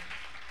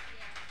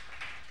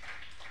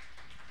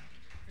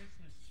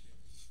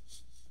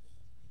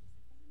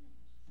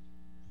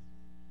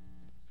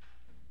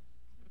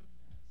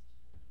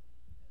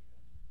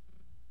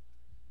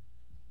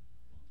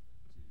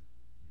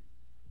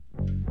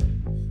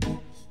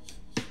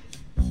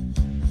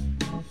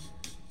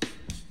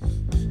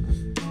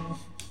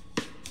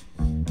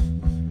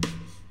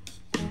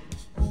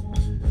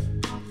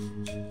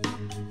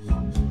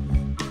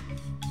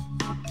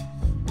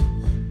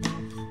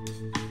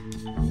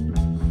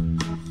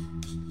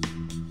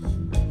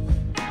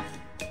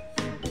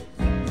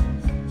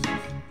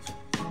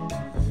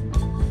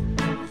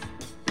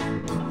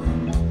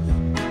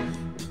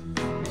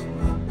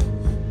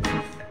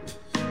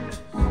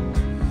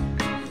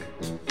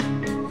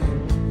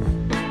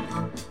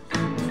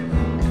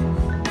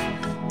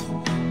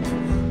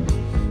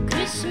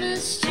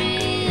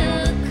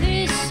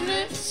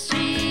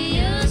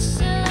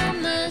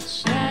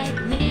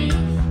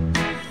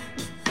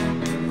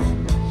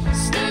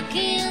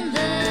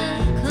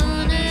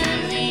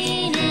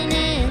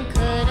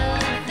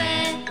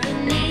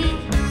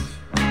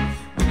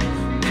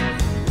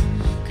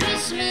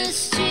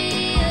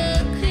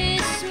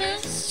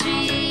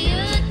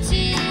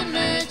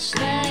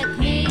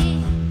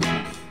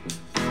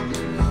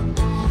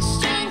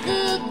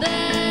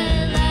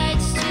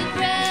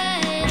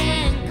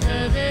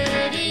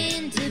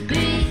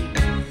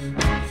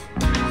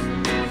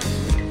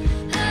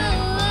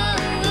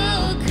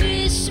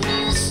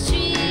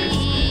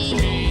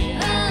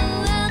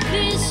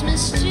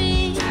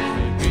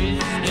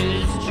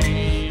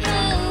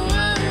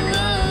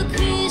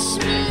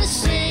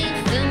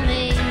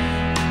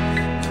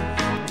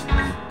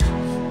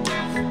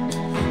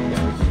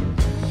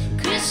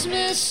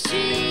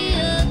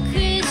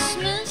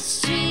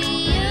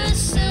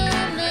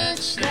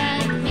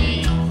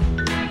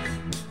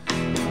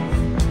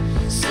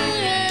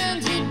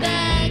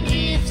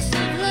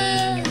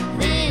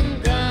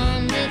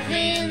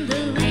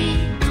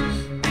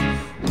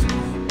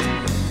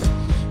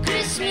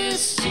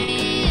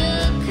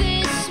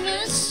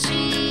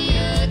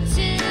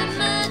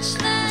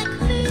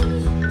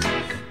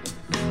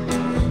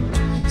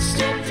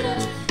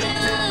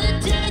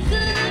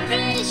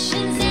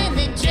 Decorations and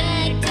then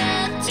dragged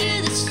up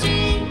to the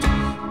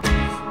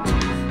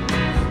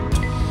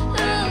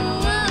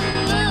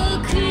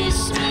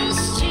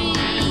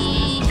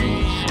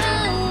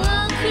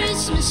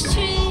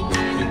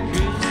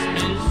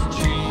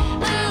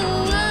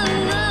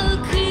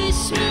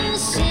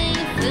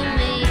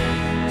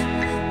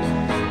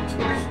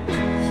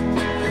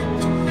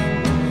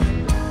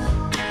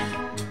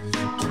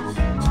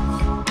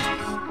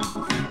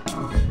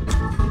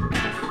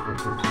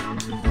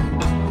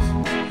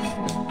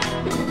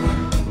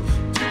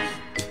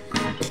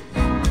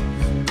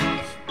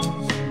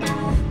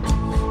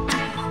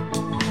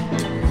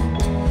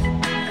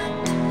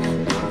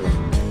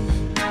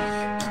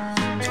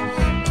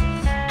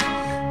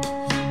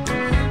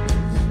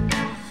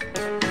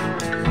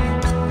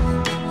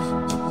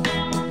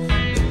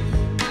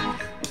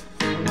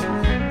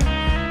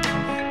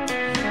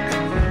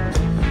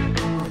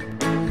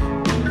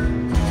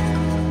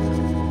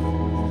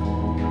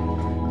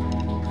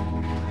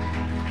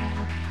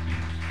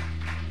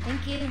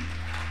you.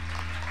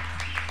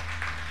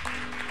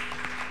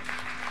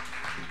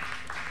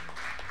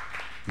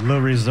 Le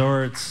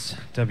Resorts,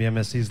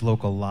 WMSC's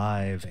Local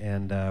Live,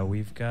 and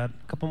we've got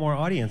a couple more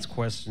audience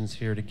questions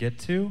here to get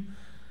to.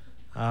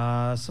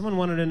 Someone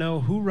wanted to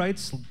know who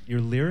writes your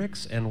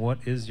lyrics and what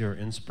is your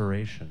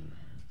inspiration?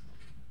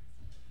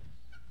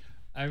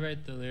 I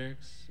write the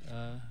lyrics,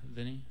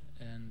 Vinny,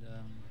 and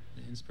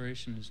the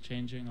inspiration is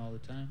changing all the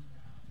time.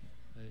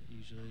 But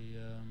usually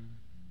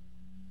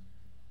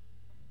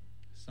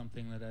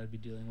something that I'd be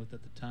dealing with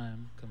at the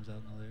time comes out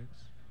in the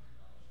lyrics.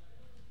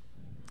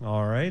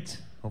 All right.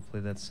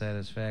 Hopefully that's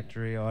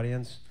satisfactory,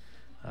 audience.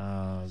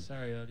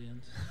 Sorry,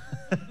 audience.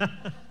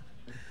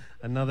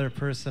 Another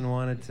person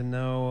wanted to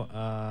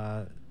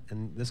know,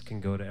 and this can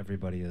go to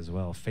everybody as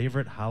well,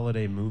 favorite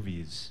holiday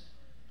movies.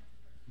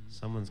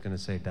 Someone's going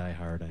to say Die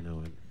Hard, I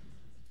know it.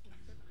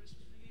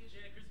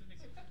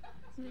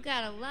 We've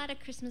got a lot of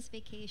Christmas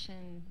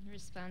Vacation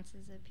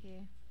responses up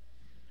here.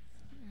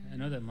 I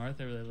know that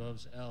Martha really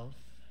loves Elf,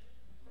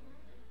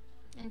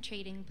 And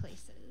Trading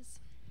Places.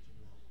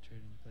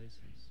 Trading Places.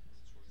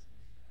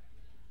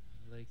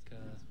 I like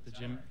the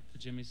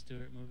Jimmy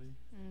Stewart movie.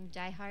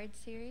 Die Hard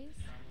series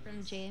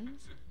from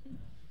James.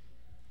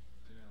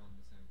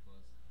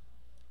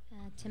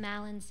 Tim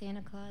Allen,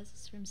 Santa Claus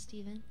is from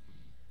Steven.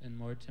 And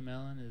more Tim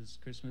Allen is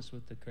Christmas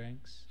with the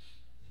Cranks.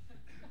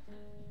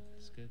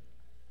 It's good.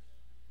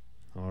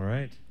 All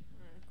right.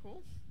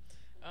 Cool.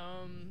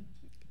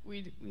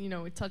 We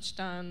touched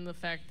on the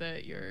fact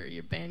that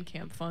your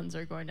Bandcamp funds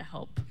are going to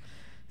help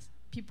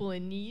people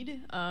in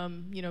need.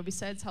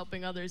 Besides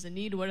helping others in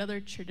need, what other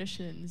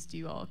traditions do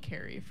you all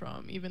carry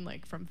from, even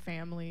like from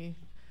family,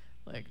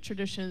 like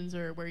traditions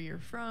or where you're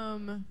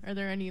from? Are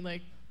there any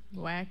like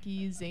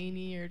wacky,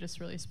 zany, or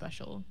just really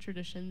special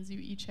traditions you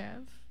each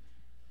have?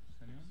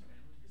 Anyone?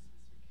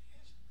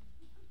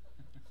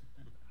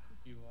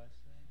 You watch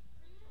that?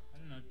 I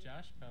don't know.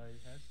 Josh probably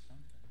has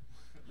something.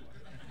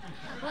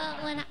 Well,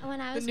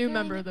 when I The was new growing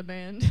member of the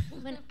band.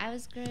 When I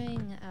was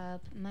growing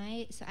up,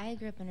 I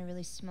grew up in a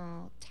really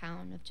small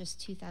town of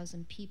just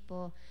 2,000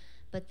 people,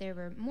 but there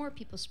were more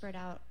people spread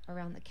out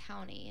around the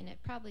county, and it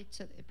probably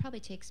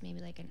takes maybe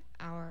like an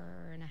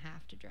hour and a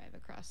half to drive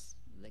across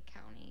the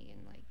county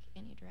in like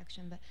any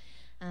direction. But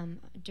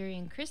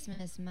during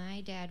Christmas,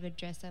 my dad would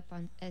dress up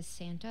as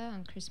Santa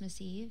on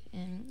Christmas Eve,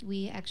 and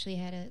we actually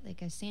had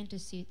a Santa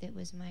suit that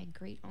was my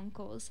great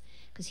uncle's,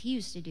 because he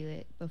used to do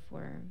it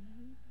before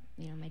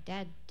my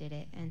dad did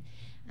it. And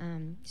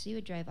so he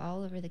would drive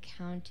all over the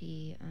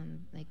county,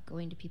 like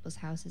going to people's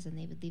houses, and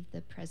they would leave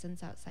the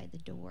presents outside the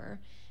door,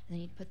 and then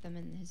he'd put them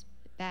in his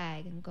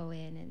bag and go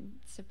in and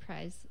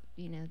surprise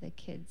the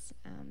kids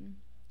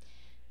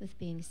with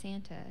being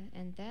Santa.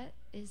 And that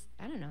is,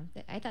 I don't know,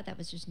 I thought that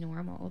was just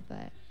normal,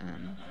 but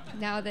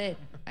now that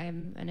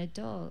I'm an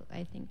adult,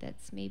 I think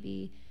that's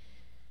maybe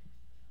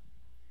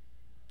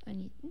not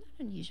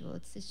unusual.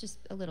 It's just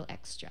a little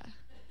extra.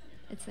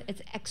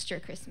 It's extra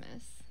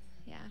Christmas.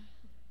 Yeah.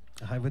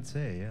 I would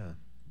say, yeah.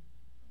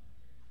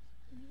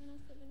 Anyone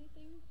else have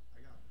anything?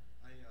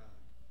 I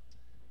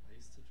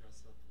used to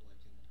dress up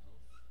like an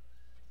elf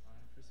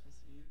on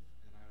Christmas Eve,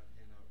 and I would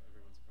hand out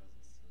everyone's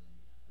presents to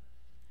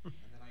them.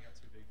 And then I got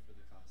too big for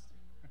the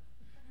costume, and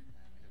we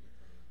had to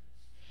throw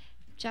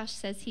it. Josh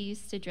says he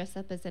used to dress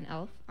up as an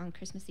elf on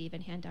Christmas Eve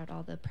and hand out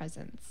all the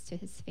presents to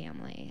his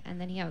family, and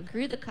then he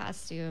outgrew the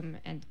costume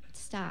and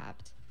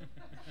stopped.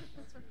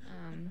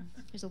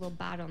 There's a little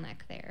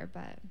bottleneck there,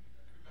 but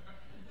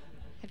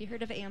have you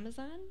heard of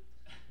Amazon?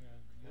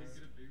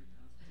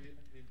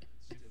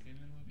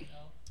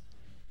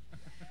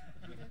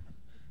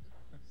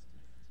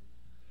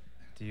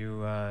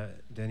 Do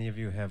any of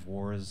you have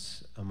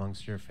wars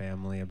amongst your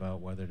family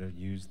about whether to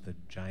use the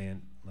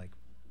giant, like,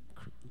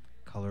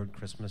 colored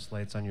Christmas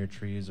lights on your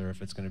trees, or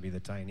if it's going to be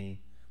the tiny,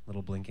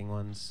 little blinking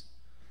ones?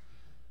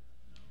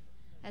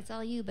 That's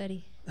all you,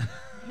 buddy.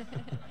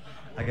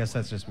 I guess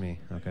that's just me.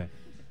 Okay.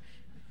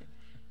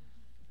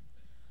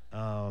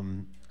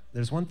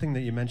 There's one thing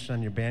that you mentioned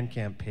on your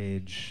Bandcamp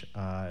page,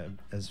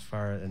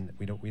 and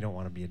we don't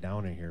want to be a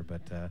downer here,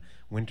 but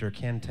winter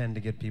can tend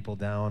to get people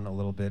down a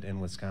little bit in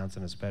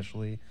Wisconsin,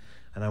 especially.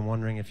 And I'm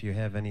wondering if you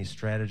have any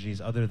strategies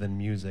other than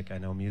music. I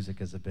know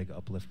music is a big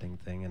uplifting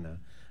thing and a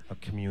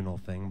communal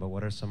thing, but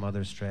what are some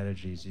other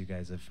strategies you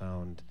guys have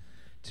found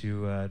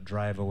to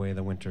drive away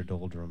the winter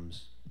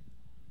doldrums?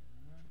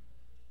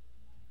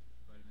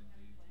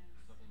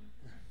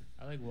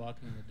 I like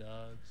walking the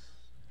dogs.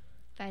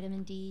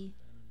 Vitamin D,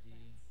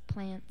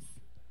 plants,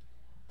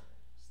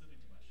 Sleeping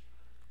too much.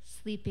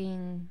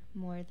 sleeping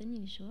more than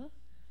usual,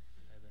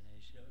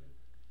 Hibernation.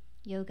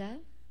 yoga.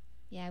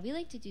 Yeah, we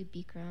like to do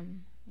Bikram.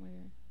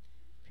 We're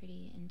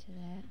pretty into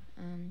that.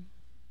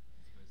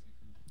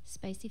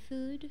 Spicy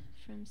food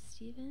from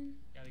Steven.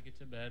 Gotta get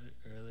to bed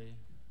early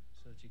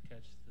so that you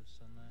catch the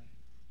sunlight.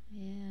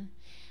 Yeah.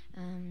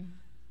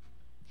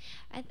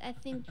 I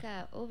think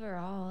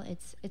overall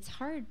it's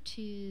hard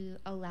to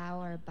allow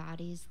our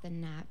bodies the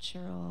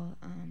natural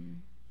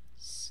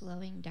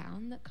slowing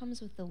down that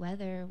comes with the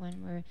weather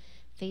when we're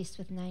faced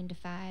with 9 to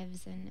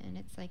 5s, and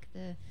it's like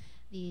the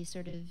the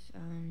sort of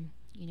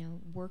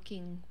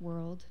working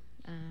world.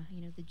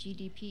 The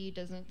GDP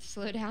doesn't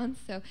slow down,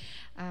 so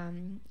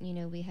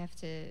we have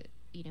to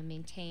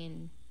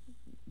maintain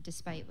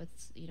despite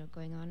what's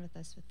going on with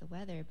us with the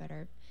weather. But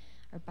our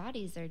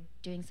bodies are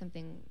doing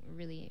something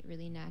really,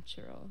 really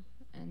natural,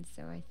 and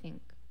so I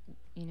think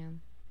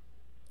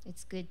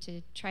it's good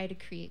to try to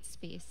create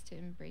space to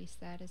embrace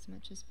that as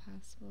much as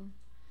possible.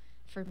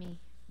 For me.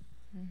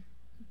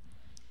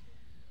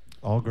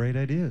 All great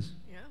ideas.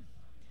 Yeah.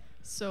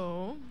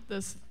 So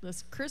this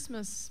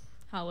Christmas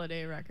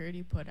holiday record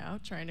you put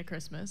out, Trying to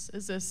Christmas,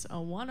 is this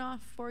a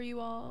one-off for you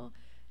all?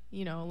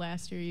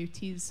 Last year you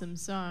teased some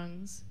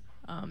songs.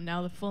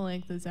 Now the full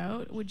length is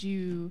out. Would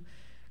you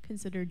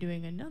consider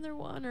doing another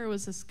one, or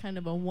was this kind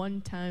of a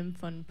one-time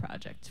fun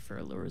project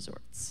for Le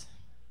Resorts?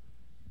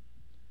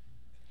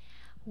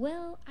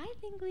 Well, I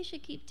think we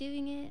should keep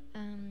doing it.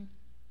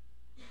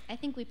 I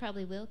think we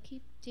probably will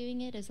keep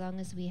doing it as long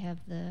as we have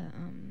the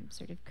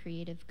sort of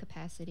creative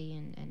capacity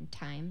and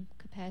time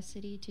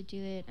capacity to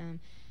do it.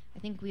 I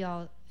think we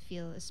all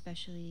feel,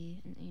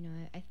 especially,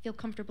 I feel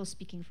comfortable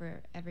speaking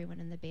for everyone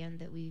in the band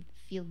that we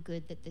feel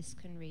good that this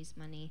can raise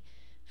money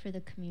for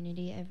the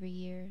community every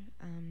year.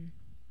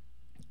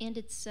 And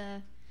it's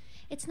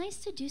nice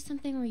to do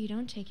something where you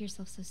don't take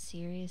yourself so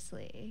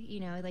seriously.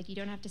 Like you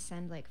don't have to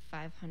send like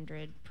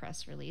 500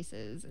 press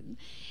releases and,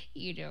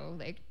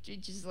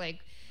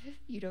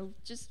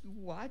 just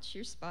watch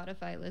your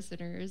Spotify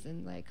listeners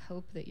and like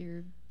hope that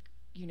you're,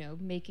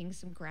 making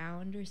some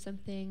ground or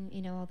something,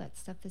 all that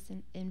stuff that's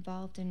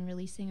involved in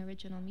releasing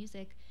original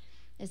music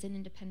as an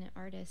independent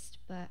artist.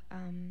 But,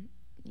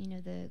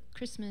 the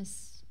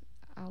Christmas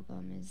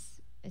album it's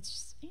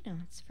just,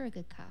 it's for a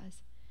good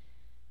cause.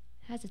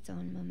 Has its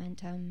own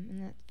momentum,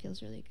 and that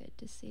feels really good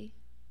to see.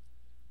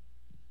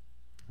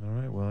 All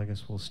right, well, I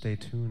guess we'll stay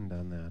tuned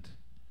on that.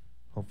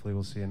 Hopefully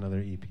we'll see another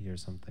EP or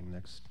something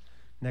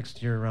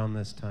next year around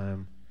this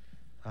time.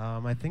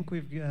 I think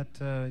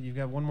you've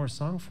got one more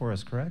song for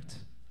us, correct?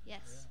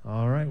 Yes.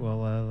 All right, well,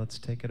 let's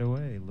take it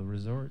away, Le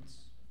Resorts.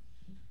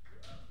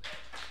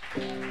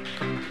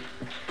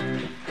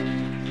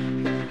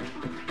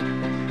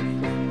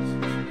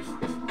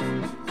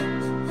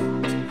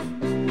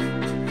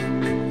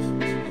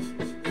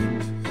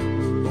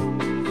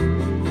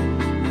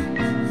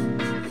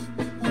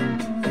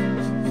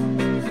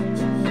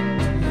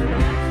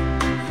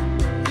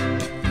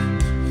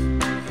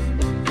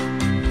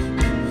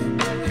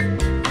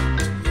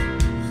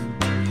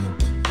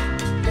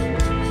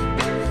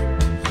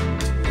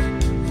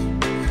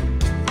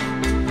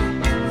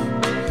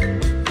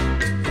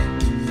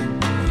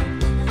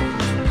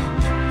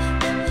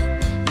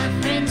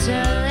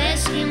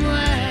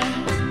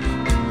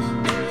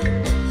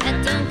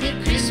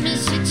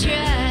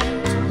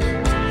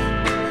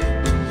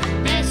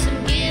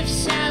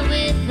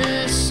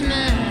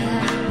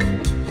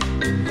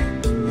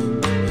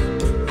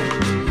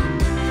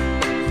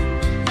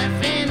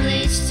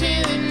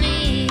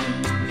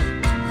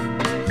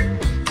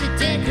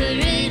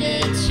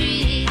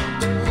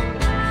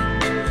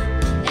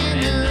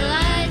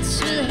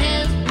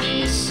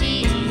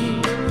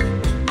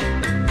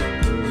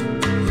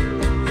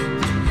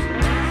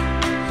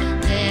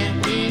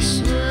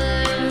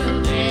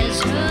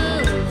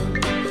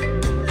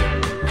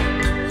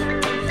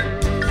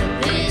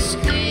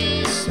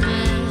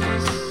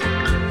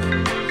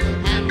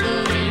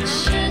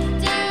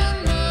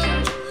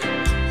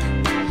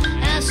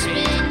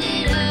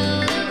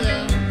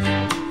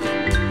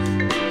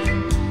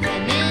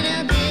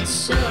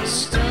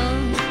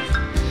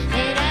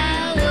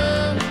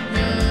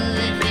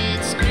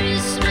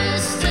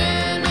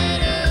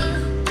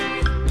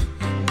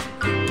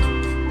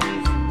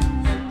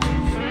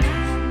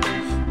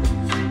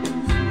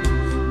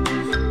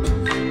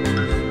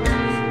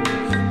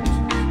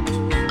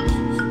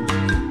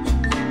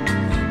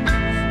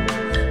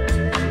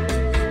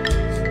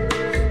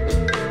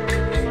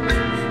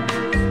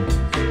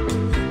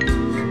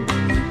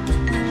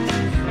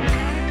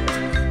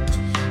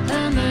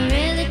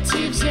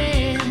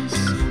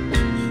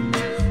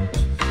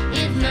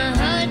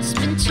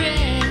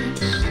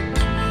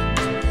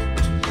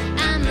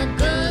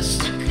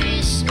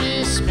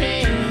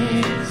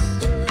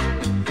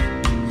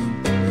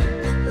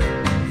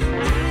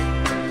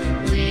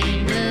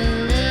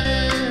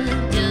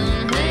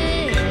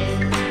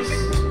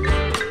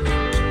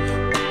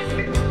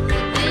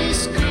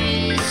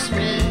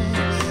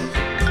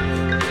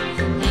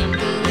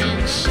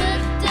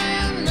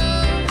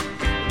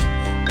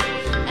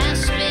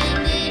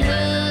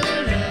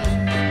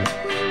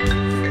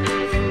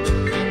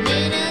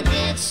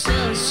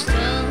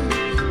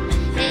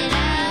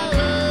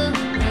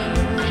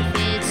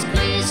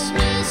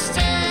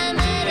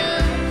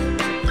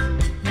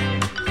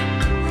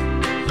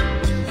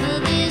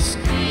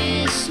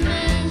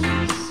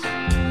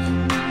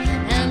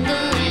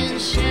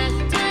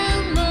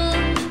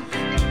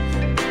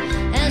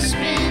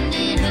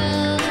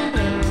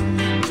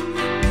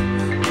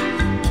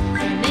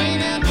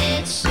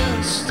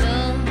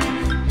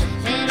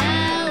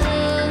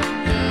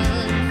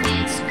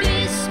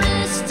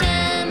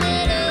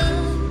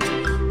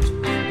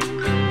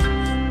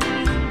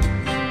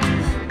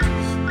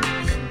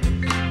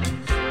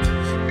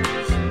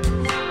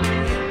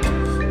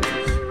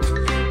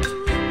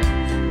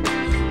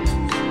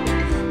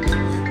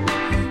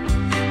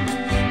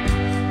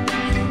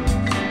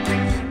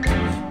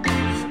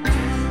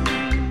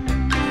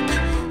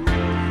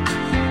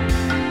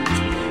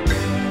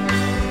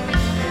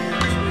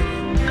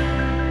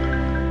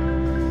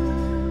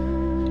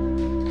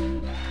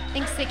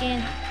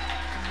 Megan.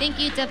 Thank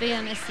you,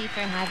 WMSC,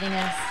 for having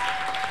us.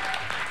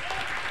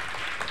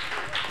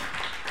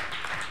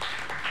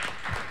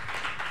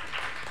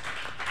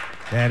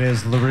 That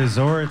is the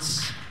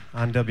Resorts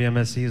on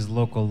WMSC's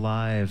Local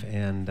Live.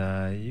 And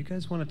you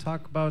guys want to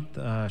talk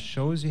about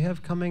shows you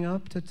have coming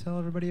up to tell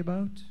everybody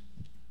about?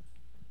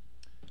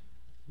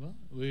 Well,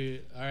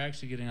 we are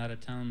actually getting out of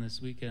town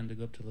this weekend to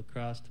go up to La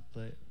Crosse to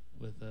play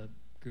with a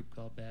group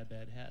called Bad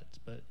Bad Hats.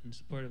 But in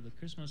support of the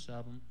Christmas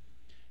album,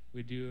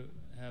 we do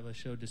have a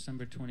show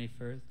December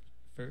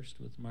 21st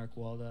with Mark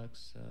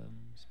Waldock's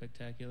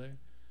Spectacular.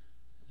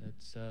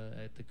 It's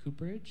at the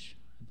Cooperage.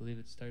 I believe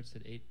it starts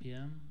at 8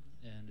 p.m.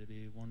 and it'd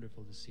be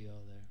wonderful to see you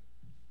all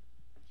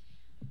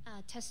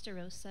there.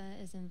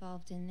 Testarossa is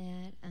involved in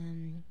that. I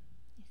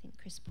think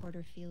Chris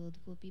Porterfield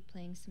will be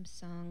playing some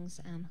songs.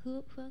 Who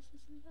else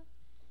is involved?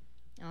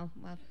 Oh,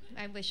 well,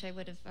 I wish I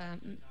would have.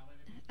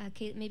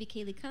 Maybe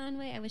Kaylee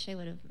Conway. I wish I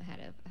would have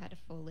had a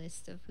full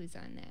list of who's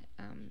on that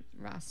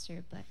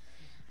roster, but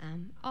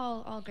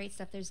all great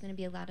stuff. There's going to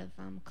be a lot of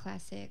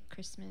classic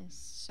Christmas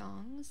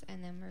songs,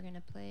 and then we're going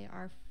to play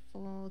our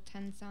full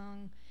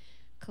 10-song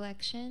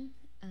collection.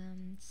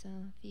 So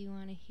if you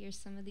want to hear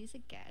some of these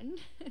again,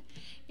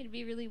 it'd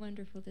be really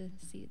wonderful to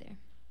see you there.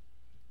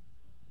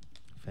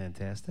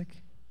 Fantastic.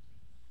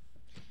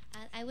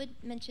 I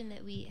would mention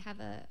that we have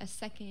a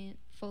second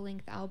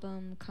full-length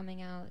album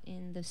coming out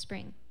in the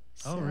spring.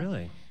 Oh,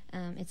 really?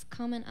 It's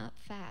coming up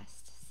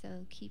fast,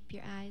 so keep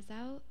your eyes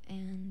out,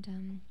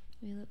 and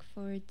we look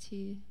forward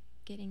to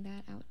getting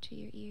that out to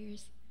your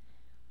ears.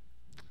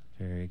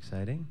 Very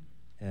exciting.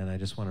 And I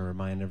just want to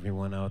remind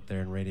everyone out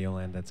there in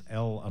Radioland, that's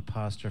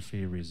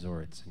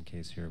L'_Resorts, in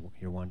case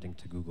you're wanting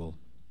to Google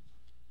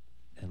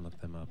and look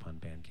them up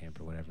on Bandcamp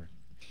or whatever.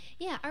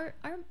 Yeah, our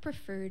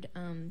preferred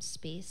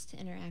space to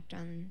interact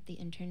on the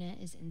internet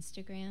is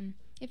Instagram.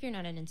 If you're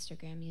not an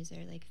Instagram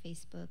user, like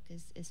Facebook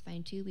is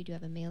fine too. We do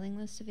have a mailing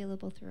list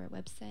available through our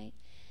website.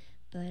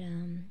 But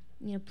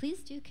please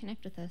do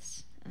connect with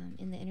us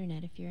in the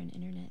internet if you're an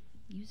internet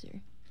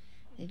user.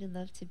 We would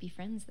love to be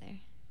friends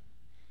there.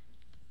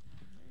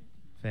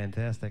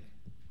 Fantastic.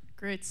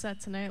 Great set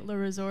tonight, Le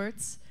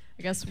Resorts.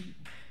 I guess.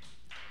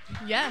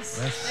 Yes.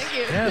 Thank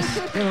you.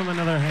 Yes. Give them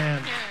another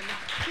hand.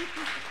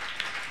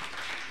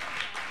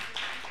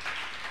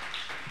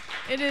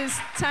 It is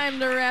time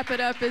to wrap it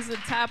up. It's the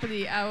top of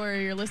the hour.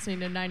 You're listening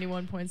to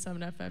 91.7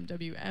 FM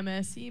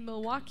WMSE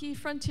Milwaukee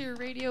Frontier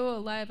Radio, a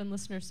live and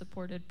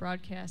listener-supported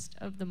broadcast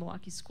of the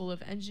Milwaukee School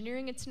of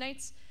Engineering. And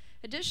tonight's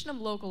edition of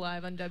Local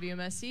Live on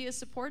WMSE is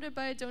supported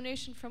by a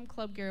donation from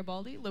Club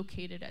Garibaldi,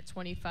 located at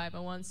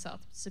 2501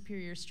 South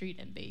Superior Street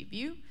in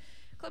Bayview.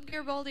 Club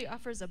Garibaldi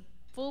offers a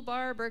full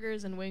bar,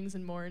 burgers, and wings,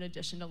 and more, in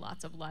addition to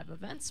lots of live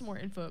events. More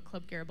info at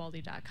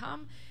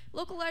clubgaribaldi.com.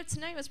 Local Live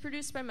tonight was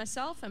produced by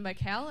myself and by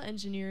Cal,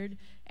 engineered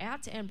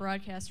at and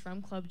broadcast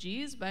from Club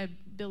G's by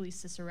Billy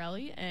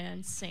Cicerelli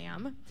and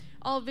Sam.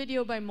 All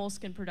video by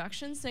Moleskin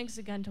Productions. Thanks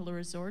again to Le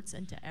Resorts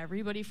and to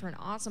everybody for an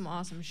awesome,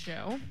 awesome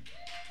show.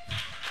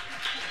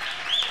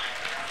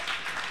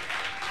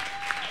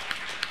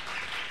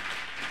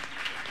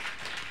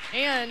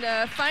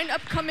 And find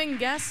upcoming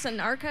guests and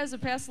archives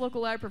of past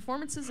Local Live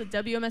performances at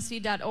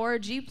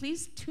WMSC.org.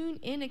 Please tune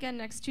in again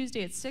next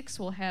Tuesday at 6.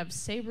 We'll have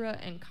Sabra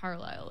and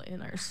Carlisle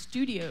in our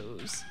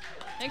studios.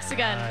 Thanks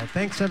again.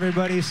 Thanks,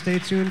 everybody. Stay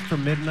tuned for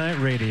Midnight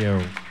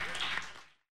Radio.